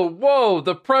 whoa,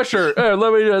 the pressure.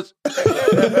 Let me just.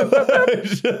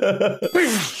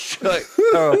 Like,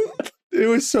 oh. It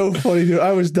was so funny, dude.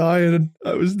 I was dying.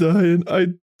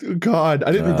 God,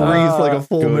 I didn't breathe for like a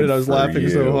full minute. I was laughing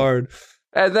so hard.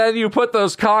 And then you put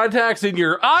those contacts in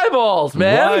your eyeballs,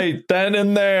 man. Right then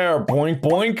and there. Boink,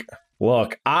 boink.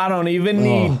 Look, I don't even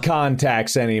need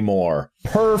contacts anymore.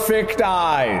 Perfect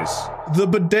eyes. The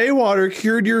bidet water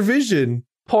cured your vision.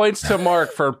 Points to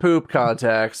Mark for poop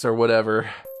contacts or whatever.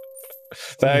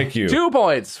 Thank you. 2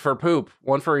 points for poop.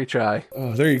 1 for each eye.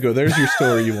 Oh, there you go. There's your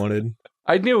story you wanted.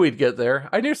 I knew we'd get there.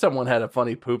 I knew someone had a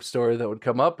funny poop story that would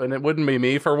come up, and it wouldn't be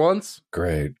me for once.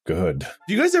 Great, good.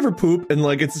 Do you guys ever poop and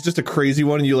like it's just a crazy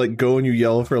one and you like go and you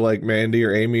yell for like Mandy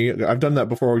or Amy? I've done that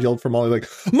before. I yelled for Molly like,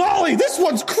 Molly, this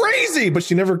one's crazy, but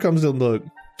she never comes to look.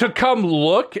 To come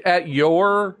look at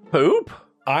your poop?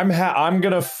 I'm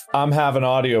having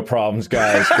audio problems,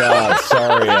 guys. God,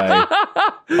 sorry.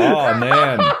 Oh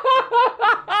man.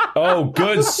 Oh,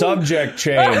 good subject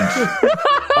change.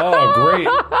 Oh, great.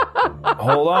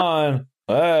 Hold on.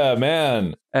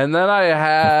 Man. And then I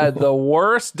had the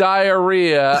worst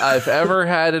diarrhea I've ever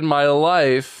had in my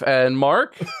life. And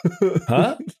Mark?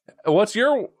 Huh? What's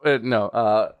your...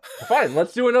 fine,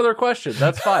 let's do another question.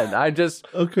 That's fine.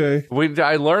 Okay.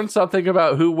 I learned something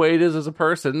about who Wade is as a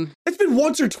person. It's been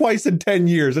once or twice in 10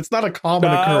 years. It's not a common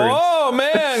occurrence. Oh,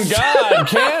 man. God,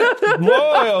 can't...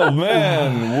 Whoa,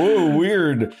 man. Whoa,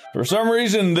 weird. For some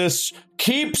reason, this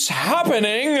keeps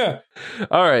happening.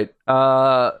 All right.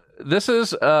 This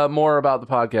is more about the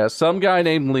podcast. Some guy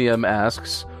named Liam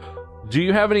asks, do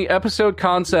you have any episode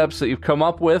concepts that you've come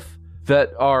up with that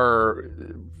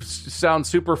sound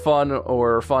super fun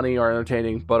or funny or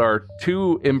entertaining, but are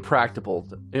too impractical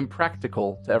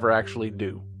to ever actually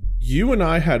do? You and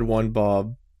I had one,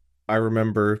 Bob, I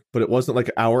remember, but it wasn't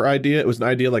like our idea. It was an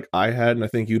idea like I had, and I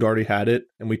think you'd already had it,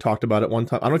 and we talked about it one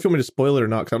time. I don't know if you want me to spoil it or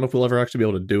not, because I don't know if we'll ever actually be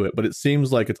able to do it, but it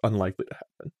seems like it's unlikely to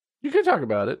happen. You can talk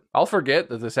about it. I'll forget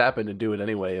that this happened and do it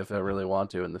anyway if I really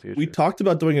want to in the future. We talked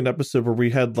about doing an episode where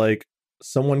we had like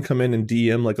someone come in and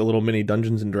DM like a little mini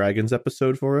Dungeons and Dragons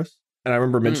episode for us. And I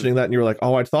remember mentioning that, and you were like,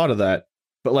 oh, I'd thought of that.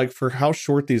 But like for how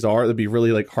short these are, it'd be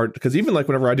really like hard. Because even like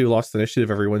whenever I do Lost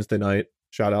Initiative every Wednesday night,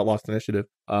 shout out Lost Initiative,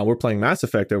 we're playing Mass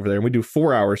Effect over there, and we do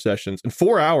 4-hour sessions. And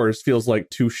 4 hours feels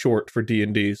like too short for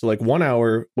D&D. So like 1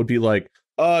 hour would be like,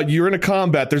 you're in a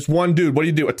combat. There's one dude. What do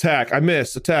you do? Attack. I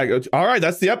miss. Attack. All right,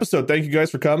 that's the episode. Thank you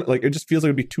guys for coming. Like it just feels like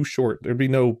it'd be too short. There'd be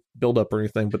no build up or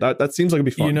anything. But that seems like it'd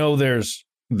be fun. You know, there's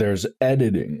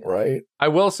editing, right? I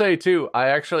will say too, I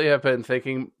actually have been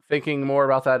thinking more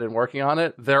about that and working on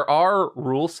it. There are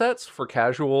rule sets for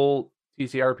casual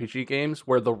TTRPG games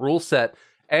where the rule set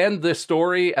and the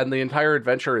story and the entire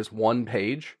adventure is one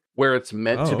page, where it's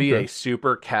meant to be a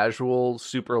super casual,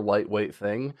 super lightweight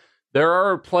thing. There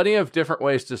are plenty of different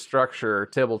ways to structure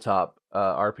tabletop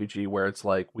RPG where it's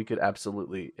like we could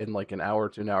absolutely, in like an hour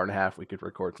to an hour and a half, we could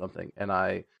record something. And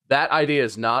that idea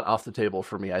is not off the table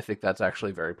for me. I think that's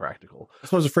actually very practical.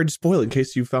 I was afraid to spoil it in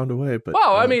case you found a way. But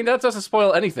well, I mean, that doesn't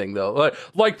spoil anything, though.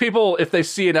 Like people, if they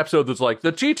see an episode that's like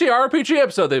the TTRPG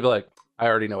episode, they'd be like, I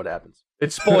already know what happens.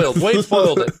 It's spoiled. Wade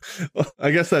spoiled it. Well, I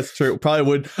guess that's true. Probably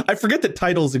would. I forget that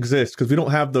titles exist because we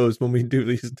don't have those when we do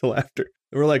these until after.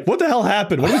 And we're like, what the hell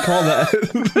happened? What do we call that?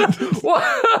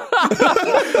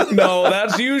 No,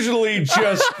 that's usually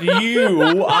just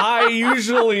you. I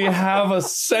usually have a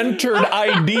centered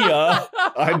idea.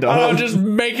 I don't. I'll just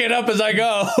make it up as I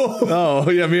go.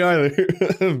 Oh, yeah, me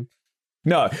either.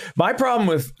 No, my problem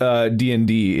with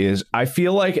D&D is I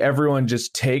feel like everyone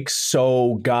just takes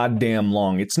so goddamn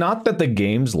long. It's not that the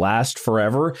games last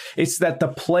forever. It's that the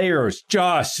players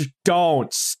just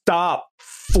don't stop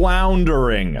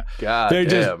floundering. God they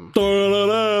damn. Just,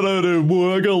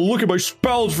 I gotta look at my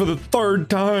spells for the third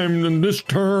time in this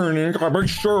turn. And I gotta make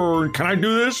sure, can I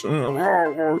do this?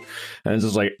 And it's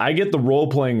just like, I get the role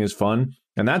playing is fun,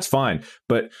 and that's fine.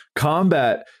 But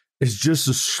combat is just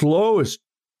the slowest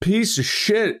piece of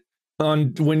shit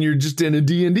on when you're just in a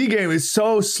D&D game. It's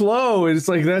so slow. It's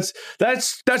like that's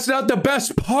not the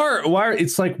best part. Why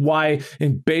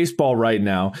in baseball right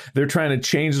now they're trying to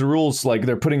change the rules, like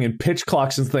they're putting in pitch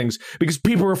clocks and things because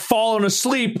people are falling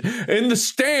asleep in the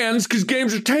stands because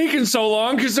games are taking so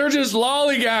long because they're just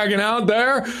lollygagging out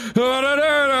there.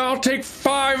 I'll take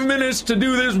 5 minutes to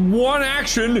do this one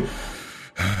action.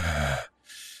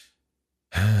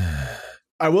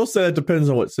 I will say it depends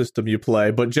on what system you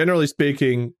play, but generally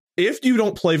speaking, if you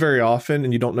don't play very often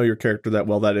and you don't know your character that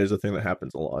well, that is a thing that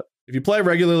happens a lot. If you play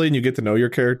regularly and you get to know your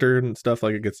character and stuff,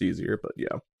 like it gets easier, but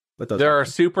yeah. There are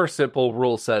super simple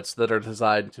rule sets that are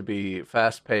designed to be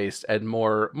fast-paced and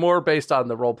more based on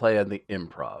the roleplay and the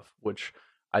improv, which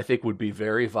I think would be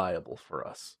very viable for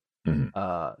us.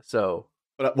 Mm-hmm.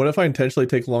 But what if I intentionally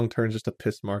take long turns just to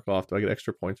piss Mark off? Do I get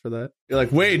extra points for that? You're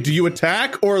like, wait, do you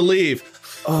attack or leave?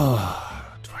 Oh,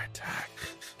 do I attack?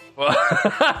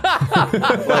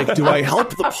 Like, do I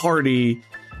help the party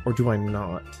or do I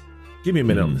not? Give me a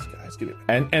minute on this, guys. Give me a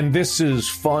minute. And this is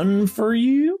fun for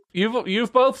you?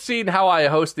 You've both seen how I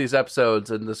host these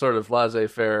episodes and the sort of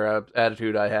laissez-faire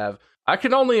attitude I have. I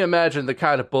can only imagine the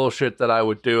kind of bullshit that I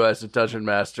would do as a dungeon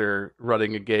master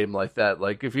running a game like that.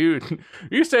 Like, if you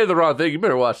say the wrong thing, you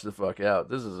better watch the fuck out.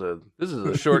 This is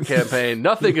a short campaign.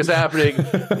 Nothing is happening.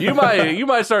 You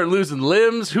might start losing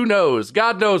limbs. Who knows?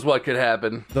 God knows what could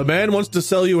happen. The man wants to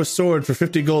sell you a sword for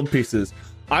 50 gold pieces.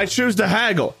 I choose to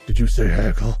haggle. Did you say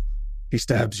haggle? He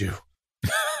stabs you.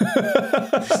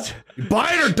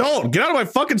 Buy it or don't. Get out of my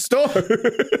fucking store.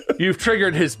 You've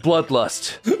triggered his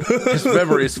bloodlust. His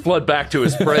memories flood back to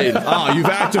his brain. Oh, you've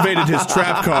activated his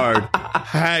trap card.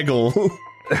 Haggle.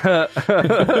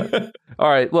 All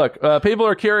right, look, people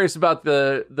are curious about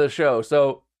the show.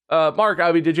 So, Mark,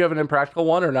 I mean, did you have an impractical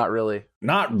one or not really?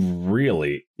 Not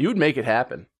really. You would make it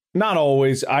happen. Not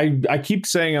always. I keep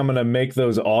saying I'm going to make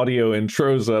those audio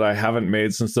intros that I haven't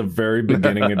made since the very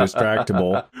beginning of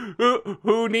Distractable.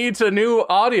 Who needs a new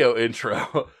audio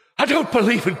intro? I don't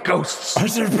believe in ghosts. I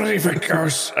don't believe in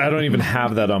ghosts. I don't even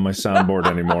have that on my soundboard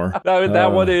anymore. I mean,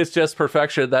 that one is just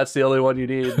perfection. That's the only one you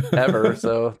need ever.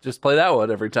 So just play that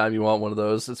one every time you want one of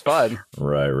those. It's fine.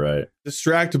 Right.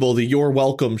 Distractable, the You're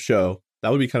Welcome show.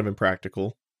 That would be kind of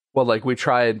impractical. Well, like we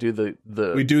try and do the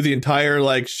we do the entire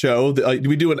like show.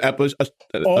 We do an episode,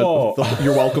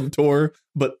 You're Welcome tour,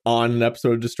 but on an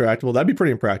episode of Distractable. That'd be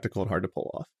pretty impractical and hard to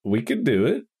pull off. We could do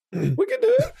it.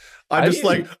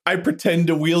 I pretend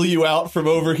to wheel you out from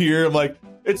over here. I'm like,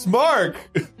 it's Mark.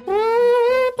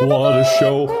 What a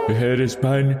show it has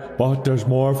been, but there's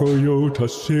more for you to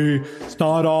see. It's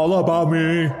not all about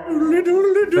me.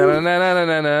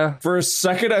 Na. For a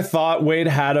second, I thought Wade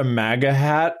had a MAGA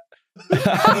hat. It's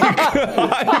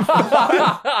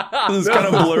kind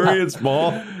of blurry and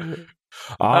small.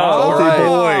 Salty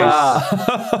boys.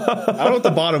 I don't know what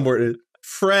the bottom word is.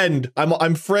 Friend.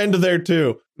 I'm friend there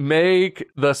too. Make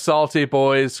the Salty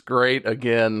Boys great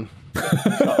again.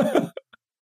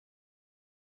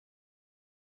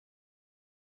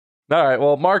 All right,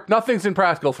 well, Mark, nothing's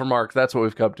impractical for Mark. That's what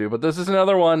we've come to. But this is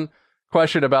another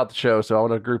question about the show, so I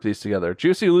want to group these together.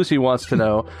 Juicy Lucy wants to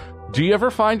know, do you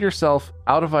ever find yourself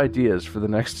out of ideas for the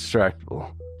next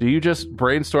Distractable? Do you just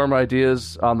brainstorm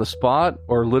ideas on the spot,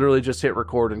 or literally just hit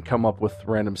record and come up with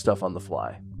random stuff on the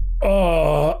fly?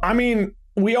 I mean,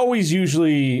 we always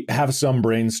usually have some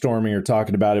brainstorming or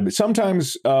talking about it, but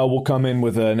sometimes we'll come in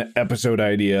with an episode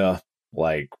idea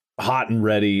like hot and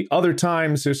ready. Other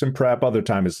times there's some prep. Other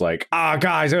time it's like,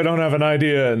 guys, I don't have an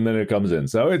idea. And then it comes in.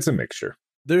 So it's a mixture.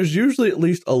 There's usually at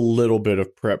least a little bit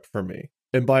of prep for me.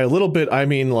 And by a little bit, I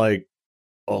mean like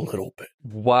a little bit.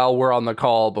 While we're on the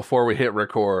call, before we hit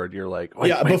record, you're like,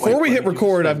 before we hit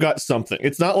record, I've got something.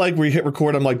 It's not like we hit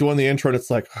record, I'm like doing the intro and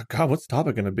it's like, oh God, what's the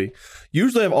topic going to be?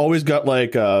 Usually I've always got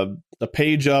like a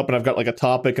page up and I've got like a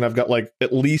topic and I've got like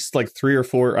at least like 3 or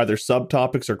 4 either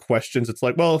subtopics or questions. It's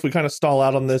like, well, if we kind of stall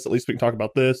out on this, at least we can talk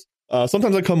about this.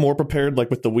 Sometimes I come more prepared, like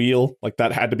with the wheel, like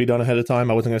that had to be done ahead of time.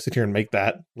 I wasn't going to sit here and make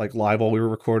that like live while we were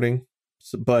recording.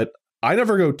 But I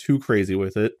never go too crazy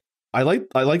with it. I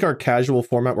like our casual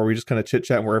format where we just kind of chit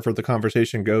chat and wherever the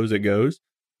conversation goes, it goes.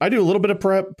 I do a little bit of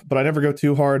prep, but I never go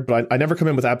too hard, but I never come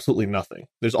in with absolutely nothing.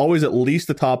 There's always at least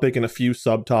a topic and a few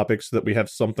subtopics so that we have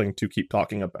something to keep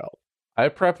talking about. I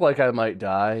prep like I might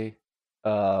die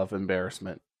of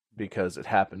embarrassment because it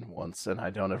happened once and I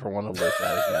don't ever want to live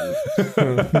that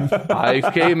again. I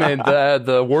came in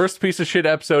the worst piece of shit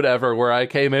episode ever where I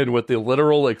came in with the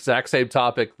literal exact same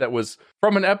topic that was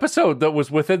from an episode that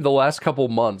was within the last couple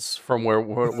months from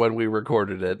when we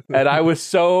recorded it. And I was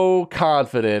so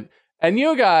confident. And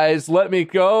you guys let me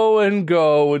go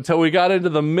until we got into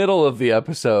the middle of the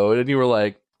episode. And you were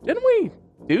like, didn't we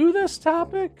do this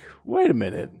topic? Wait a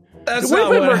minute.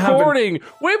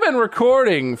 We've been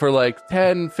recording for like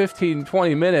 10, 15,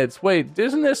 20 minutes. Wait,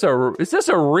 is this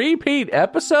a repeat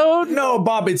episode? No,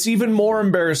 Bob, it's even more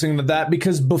embarrassing than that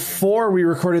because before we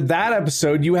recorded that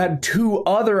episode, you had 2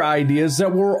 other ideas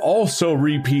that were also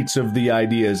repeats of the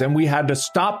ideas, and we had to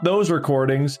stop those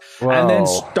recordings and then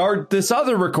start this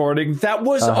other recording that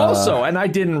was also, and I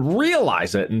didn't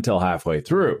realize it until halfway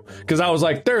through because I was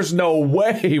like, there's no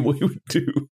way we would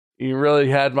do. You really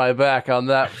had my back on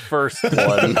that first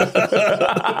one.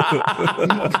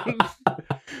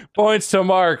 Points to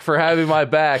Mark for having my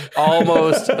back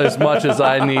almost as much as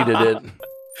I needed it.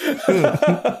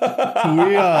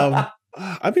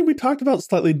 We talked about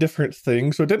slightly different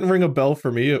things, so it didn't ring a bell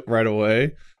for me right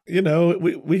away. You know,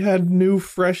 we had new,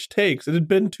 fresh takes. It had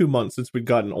been 2 months since we'd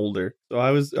gotten older, so I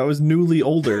was newly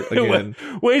older again.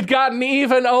 We'd gotten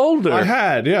even older. I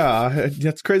had, yeah.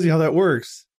 That's crazy how that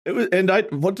works. It was, and I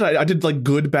did like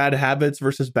good bad habits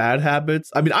versus bad habits.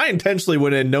 I mean, I intentionally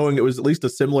went in knowing it was at least a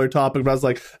similar topic, but I was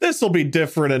like, this will be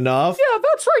different enough. Yeah,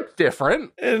 that's like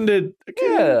different. And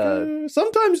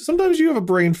sometimes you have a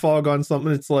brain fog on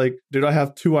something. It's like, dude, I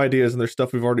have 2 ideas and there's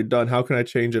stuff we've already done. How can I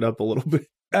change it up a little bit?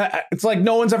 It's like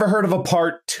no one's ever heard of a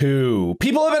part 2.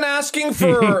 People have been asking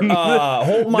for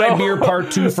Hold My Beer part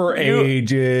 2 for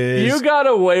ages. You got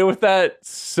away with that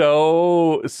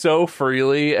so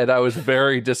freely, and I was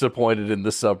very disappointed in the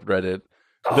subreddit.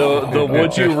 The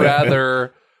Would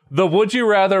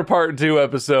You Rather part 2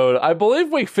 episode. I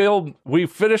believe we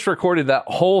finished recording that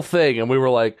whole thing, and we were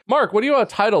like, Mark, what do you want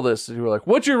to title this? And you were like,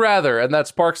 Would You Rather? And that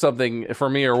sparked something for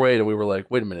me or Wade, and we were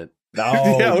like, wait a minute.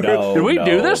 No. Did we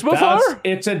do this before?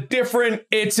 It's a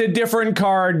different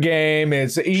card game.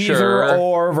 It's either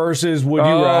or versus Would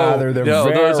You Rather. They're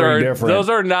very different. Those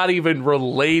are not even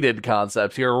related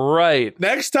concepts. You're right.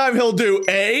 Next time he'll do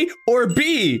A or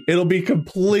B. It'll be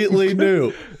completely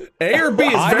new. A or B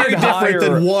is very different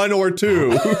than 1 or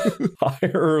 2.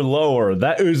 Higher or lower?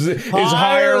 That is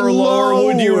higher or lower.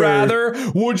 Would you rather?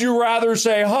 Would you rather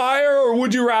say higher or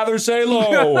would you rather say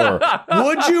lower?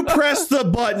 Would you press the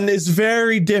button is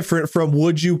very different from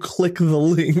would you click the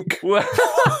link. We're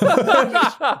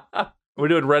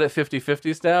doing Reddit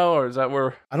 50/50s now, or is that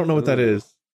where? I don't know what that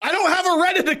is. I don't have a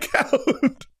Reddit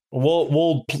account.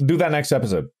 We'll do that next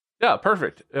episode. Yeah,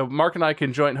 perfect. Mark and I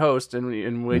can joint host, and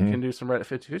we can do some Reddit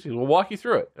 50/50s. We'll walk you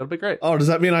through it. It'll be great. Oh, does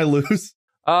that mean I lose?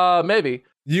 Maybe.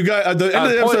 You guys, at the end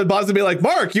of the episode, Bob's gonna be like,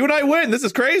 Mark, you and I win. This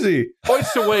is crazy.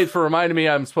 Points to Wade for reminding me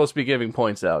I'm supposed to be giving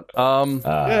points out.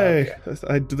 Hey,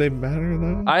 do they matter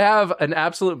though? I have an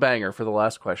absolute banger for the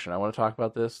last question. I want to talk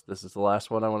about this. This is the last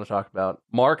one I want to talk about.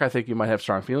 Mark, I think you might have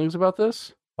strong feelings about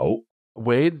this. Oh.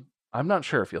 Wade, I'm not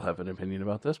sure if you'll have an opinion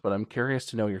about this, but I'm curious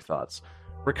to know your thoughts.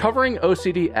 Recovering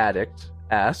OCD Addict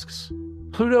asks,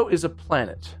 Pluto is a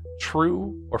planet.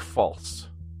 True or false?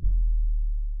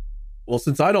 Well,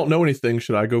 since I don't know anything,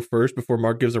 should I go first before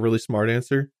Mark gives a really smart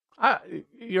answer?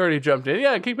 You already jumped in.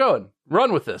 Yeah, keep going.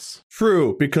 Run with this.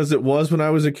 True, because it was when I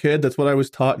was a kid. That's what I was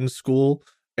taught in school.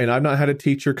 And I've not had a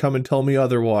teacher come and tell me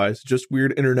otherwise. Just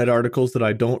weird internet articles that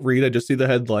I don't read. I just see the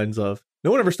headlines of.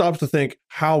 No one ever stops to think,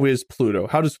 how is Pluto?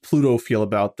 How does Pluto feel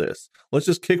about this? Let's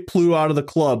just kick Pluto out of the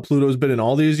club. Pluto's been in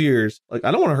all these years. Like,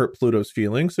 I don't want to hurt Pluto's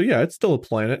feelings. So yeah, it's still a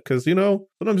planet because,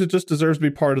 sometimes it just deserves to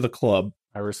be part of the club.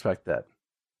 I respect that.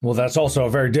 Well, that's also a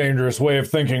very dangerous way of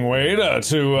thinking, Wade,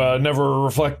 to never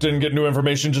reflect and get new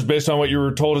information just based on what you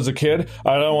were told as a kid.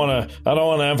 I don't want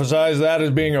to emphasize that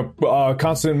as being a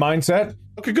constant mindset.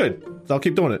 Okay, good. So I'll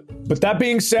keep doing it. But that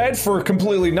being said, for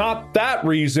completely not that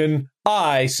reason,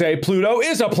 I say Pluto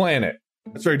is a planet.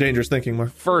 That's very dangerous thinking,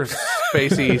 Mark. For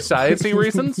spacey, sciencey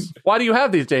reasons? Why do you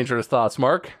have these dangerous thoughts,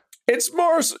 Mark? It's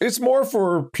more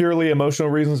for purely emotional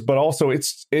reasons, but also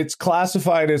it's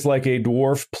classified as like a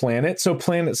dwarf planet, so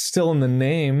planet's still in the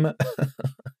name.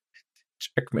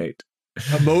 Checkmate.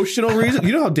 Emotional reason?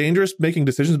 You know how dangerous making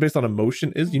decisions based on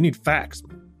emotion is? You need facts.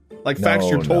 Like facts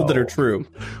you're told that are true.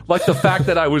 Like the fact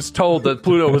that I was told that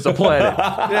Pluto was a planet.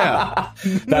 Yeah.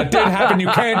 That did happen. You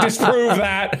can't disprove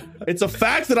that. It's a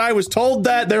fact that I was told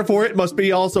that, therefore it must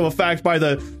be also a fact by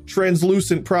the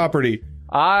translucent property.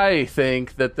 I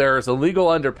think that there is a legal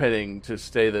underpinning to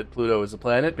say that Pluto is a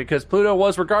planet because Pluto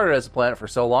was regarded as a planet for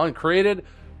so long and created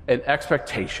an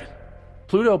expectation.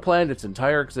 Pluto planned its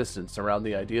entire existence around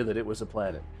the idea that it was a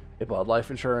planet. It bought life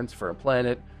insurance for a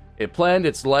planet. It planned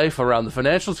its life around the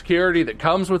financial security that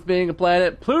comes with being a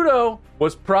planet. Pluto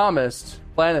was promised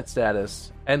planet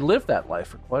status and lived that life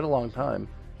for quite a long time.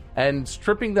 And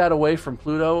stripping that away from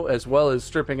Pluto, as well as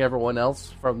stripping everyone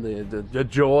else from the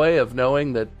joy of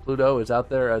knowing that Pluto is out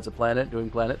there as a planet doing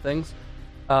planet things,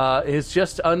 is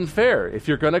just unfair. If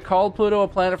you're going to call Pluto a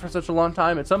planet for such a long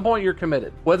time, at some point you're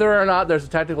committed. Whether or not there's a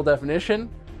technical definition,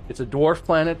 it's a dwarf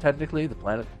planet, technically. The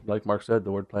planet, like Mark said,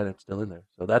 the word planet's still in there.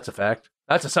 So that's a fact.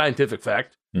 That's a scientific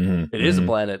fact. Mm-hmm. It is a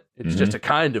planet. It's just a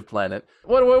kind of planet.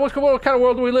 What kind of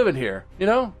world do we live in here? You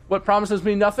know? What promises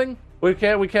me nothing? We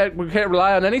can't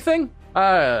rely on anything?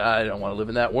 I don't want to live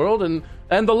in that world, and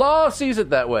the law sees it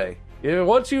that way. You know,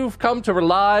 once you've come to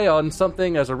rely on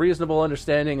something as a reasonable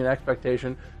understanding and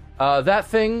expectation, that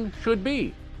thing should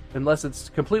be, unless it's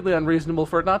completely unreasonable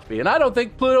for it not to be. And I don't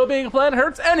think Pluto being a planet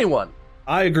hurts anyone.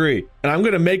 I agree. And I'm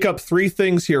going to make up 3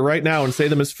 things here right now and say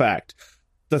them as fact.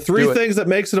 The 3 things that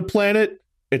makes it a planet: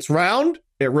 it's round,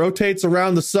 it rotates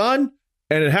around the sun,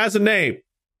 and it has a name.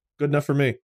 Good enough for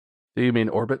me. Do you mean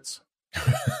orbits?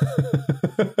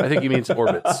 I think he means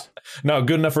orbits. No,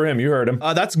 good enough for him. You heard him.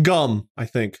 That's gum, I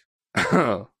think.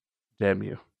 Damn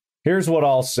you. Here's what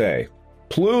I'll say.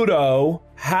 Pluto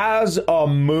has a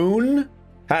moon,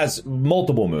 has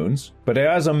multiple moons, but it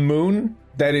has a moon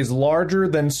that is larger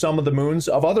than some of the moons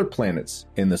of other planets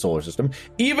in the solar system.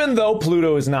 Even though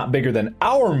Pluto is not bigger than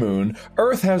our moon,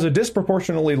 Earth has a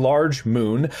disproportionately large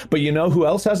moon. But you know who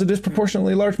else has a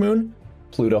disproportionately large moon?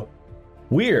 Pluto.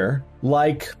 We're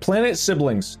like planet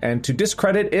siblings, and to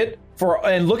discredit it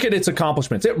and look at its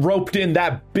accomplishments, it roped in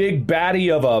that big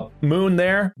baddie of a moon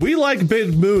there. We like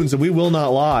big moons, and we will not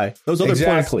lie. Those other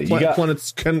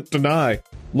planets can't deny.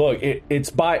 Look,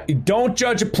 don't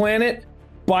judge a planet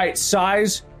by its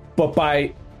size, but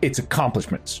by its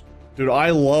accomplishments. Dude, I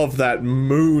love that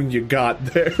moon you got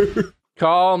there.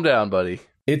 Calm down, buddy.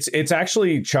 It's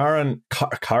actually Sharon.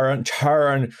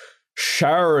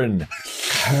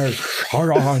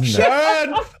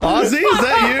 Ozzy, is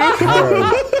that you?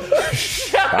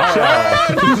 Sharon.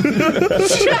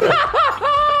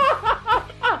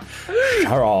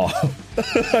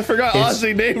 I forgot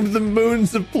Ozzy named the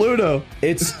moons of Pluto.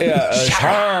 It's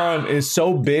Sharon is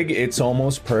so big, it's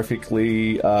almost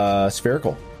perfectly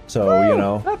spherical. So you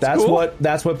know that's cool.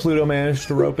 That's what Pluto managed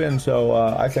to rope in. So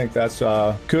I think that's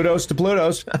kudos to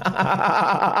Pluto's.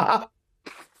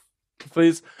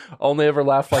 Please only ever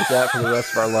laugh like that for the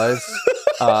rest of our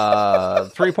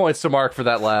lives. 3 points to Mark for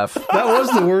that laugh. That was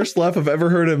the worst laugh I've ever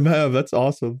heard him have. That's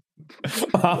awesome.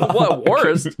 What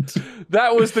worst?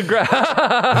 That was the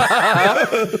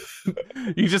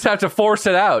You just have to force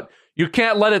it out. You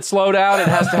can't let it slow down. It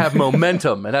has to have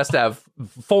momentum. It has to have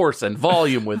force and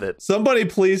volume with it. Somebody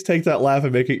please take that laugh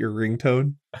and make it your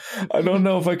ringtone. I don't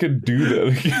know if I could do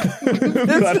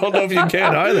that. I don't know if you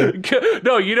can either.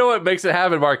 No, you know what makes it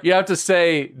happen, Mark? You have to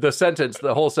say the sentence,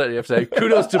 the whole sentence. You have to say,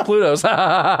 kudos to Pluto's.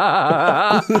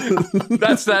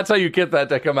 That's how you get that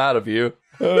to come out of you.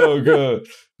 Oh, God.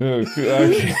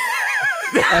 Okay.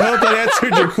 I hope that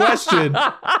answered your question.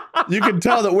 You can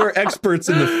tell that we're experts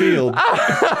in the field.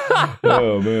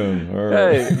 Oh man! All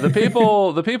right. Hey, the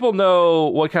people know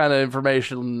what kind of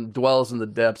information dwells in the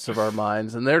depths of our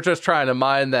minds, and they're just trying to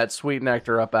mine that sweet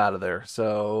nectar up out of there.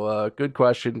 So, good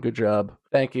question, good job.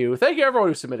 Thank you everyone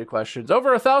who submitted questions.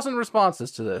 Over 1,000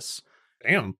 responses to this.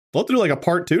 Damn, we'll do like a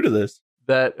part 2 to this.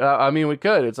 We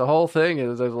could. It's a whole thing.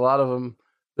 There's a lot of them.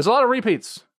 There's a lot of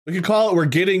repeats. We could call it "We're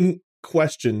Getting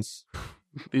Questions."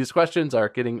 These questions are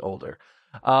getting older.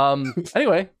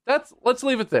 Anyway, let's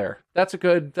leave it there. That's a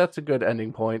good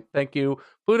ending point. Thank you.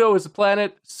 Pluto is a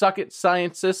planet. Suck it,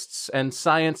 scientists and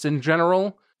science in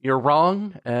general. you're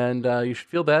wrong, and you should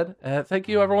feel bad. Thank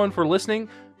you, everyone, for listening.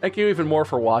 Thank you even more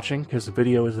for watching, because the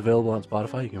video is available on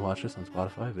Spotify. You can watch this on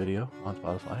Spotify. Video on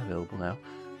Spotify, available now.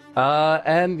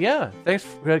 And yeah, thanks,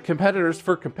 competitors,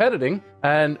 for competing.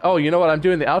 And you know what? I'm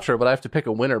doing the outro, but I have to pick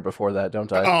a winner before that,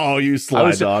 don't I? Oh, you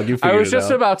sly dog! You figured I was it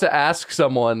just out. about to ask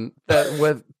someone that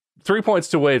with 3 points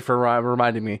to Wade for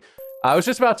reminding me. I was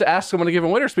just about to ask someone to give a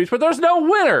winner speech, but there's no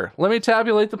winner. Let me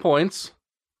tabulate the points.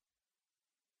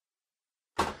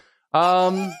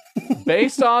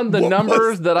 Based on the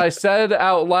numbers that I said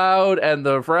out loud and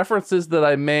the references that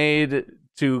I made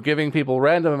to giving people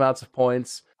random amounts of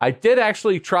points, I did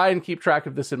actually try and keep track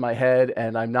of this in my head,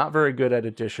 and I'm not very good at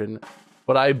addition,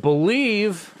 but I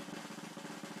believe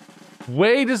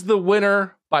Wade is the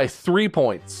winner by 3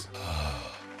 points.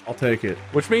 I'll take it.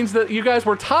 Which means that you guys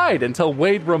were tied until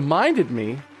Wade reminded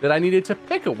me that I needed to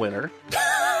pick a winner,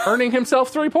 earning himself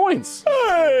 3 points.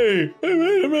 Hey,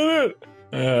 wait a minute.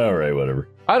 All right, whatever.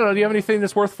 I don't know. Do you have anything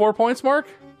that's worth 4 points, Mark?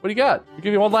 What do you got? I'll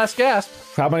give you one last gasp.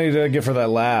 How many did I get for that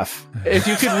laugh? If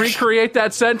you could recreate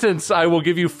that sentence, I will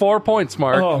give you 4 points,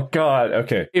 Mark. Oh, God.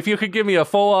 Okay. If you could give me a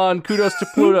full-on kudos to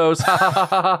Pluto's,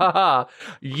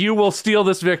 you will steal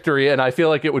this victory, and I feel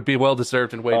like it would be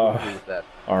well-deserved, and Wade would agree with that.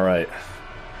 All right.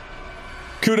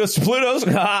 Kudos to Pluto's.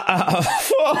 That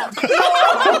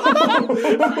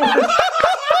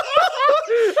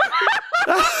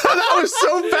was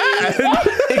so bad.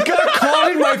 It got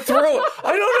caught in my throat.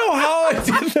 I don't know how I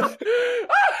did that.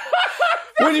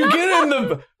 When you get in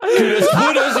the Kudos to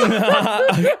Pluto's,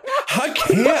 I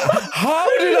can't. How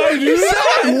did I do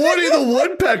that? Woody the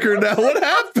Woodpecker now. What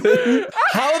happened?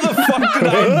 How the fuck did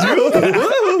I do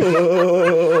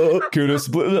that? Kudos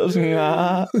to Pluto's.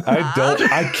 I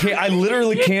can't. I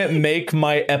literally can't make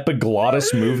my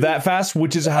epiglottis move that fast,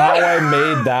 which is how I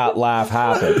made that laugh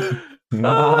happen. Oh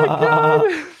my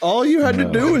God. All you had to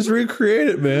do was recreate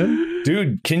it, man.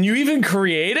 Dude, can you even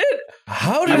create it?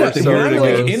 How did I so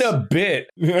ridiculous. in a bit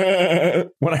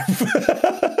when I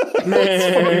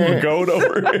fucking goat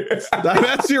over here?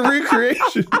 That's your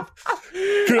recreation.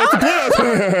 Kudos to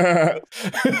Pluto.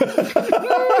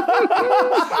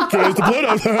 Kudos to Pluto.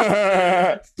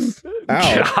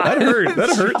 Ow, that hurt. That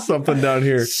hurt something down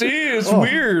here. See, it's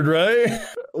weird, right?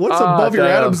 What's above your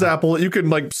damn. Adam's apple that you can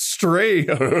like stray?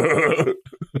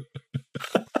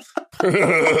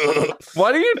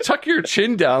 Why do you tuck your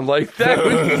chin down like that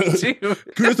when you do?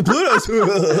 Kudos to Pluto's.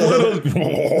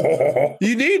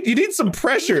 You need some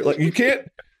pressure. Like you can't.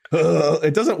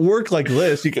 It doesn't work like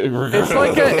this. You can, It's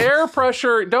like an air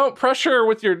pressure. Don't pressure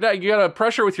with your neck. You gotta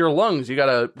pressure with your lungs. You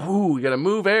gotta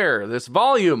move air. This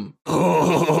volume. I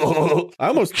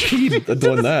almost peed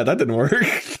doing that. That didn't work.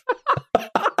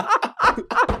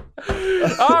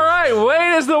 All right,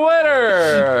 Wade is the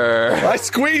winner. I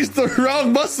squeezed the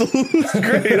wrong muscle. It's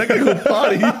great. I gotta go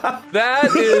potty.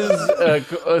 That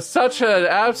is such an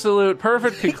absolute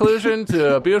perfect conclusion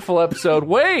to a beautiful episode.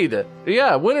 Wade,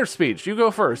 yeah, winner speech. You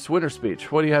go first. Winner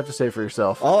speech. What do you have to say for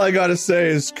yourself? All I gotta say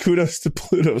is kudos to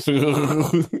Pluto.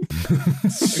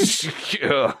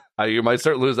 You might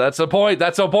start losing. That's a point.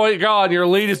 That's a point gone. Your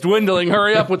lead is dwindling.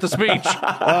 Hurry up with the speech.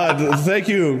 Thank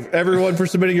you, everyone, for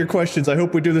submitting your questions. I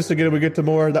hope we do this again and we get to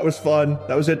more. That was fun.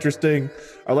 That was interesting.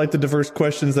 I like the diverse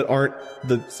questions that aren't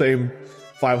the same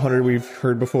 500 we've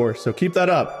heard before. So keep that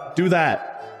up. Do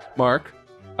that. Mark,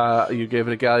 you gave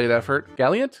it a gallant effort.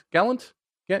 Gallant?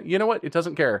 Yeah, you know what? It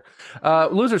doesn't care.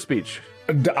 Loser speech.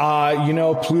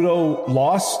 Pluto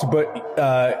lost, but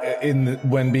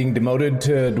when being demoted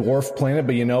to dwarf planet.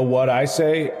 But you know what I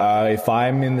say? If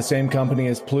I'm in the same company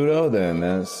as Pluto, then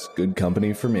that's good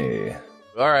company for me.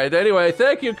 All right. Anyway,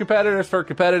 thank you, competitors, for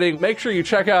competing. Make sure you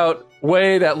check out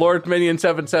Wade at Lord Minion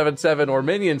 777 or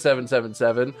Minion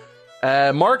 777.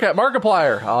 Mark at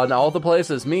Markiplier on all the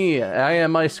places. Me, I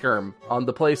am MySkirm on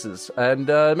the places. And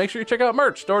make sure you check out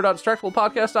merch,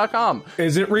 store.distractablepodcast.com.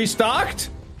 Is it restocked?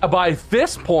 By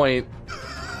this point,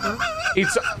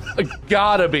 it's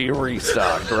gotta be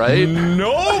restocked, right?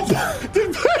 Nope.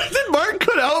 Did Mark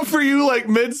cut out for you like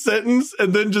mid-sentence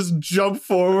and then just jump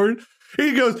forward?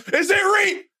 He goes, is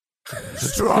it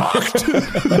restocked?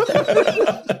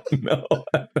 No.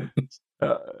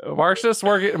 Mark's just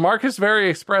working. Mark is very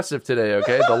expressive today,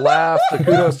 okay? The laugh, the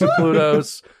kudos to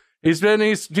Pluto's. He's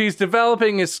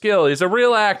developing his skill. He's a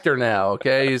real actor now,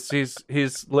 okay?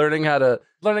 He's learning how to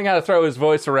throw his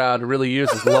voice around and really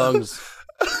use his lungs.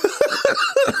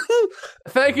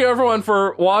 Thank you everyone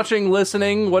for watching,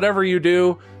 listening, whatever you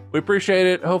do. We appreciate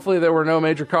it. Hopefully there were no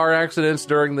major car accidents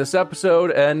during this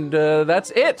episode, and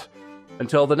that's it.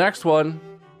 Until the next one,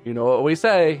 you know what we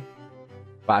say.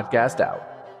 Podcast out.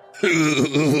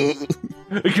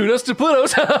 Kudos to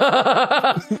Plutos.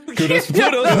 Kudos to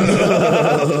Pluto.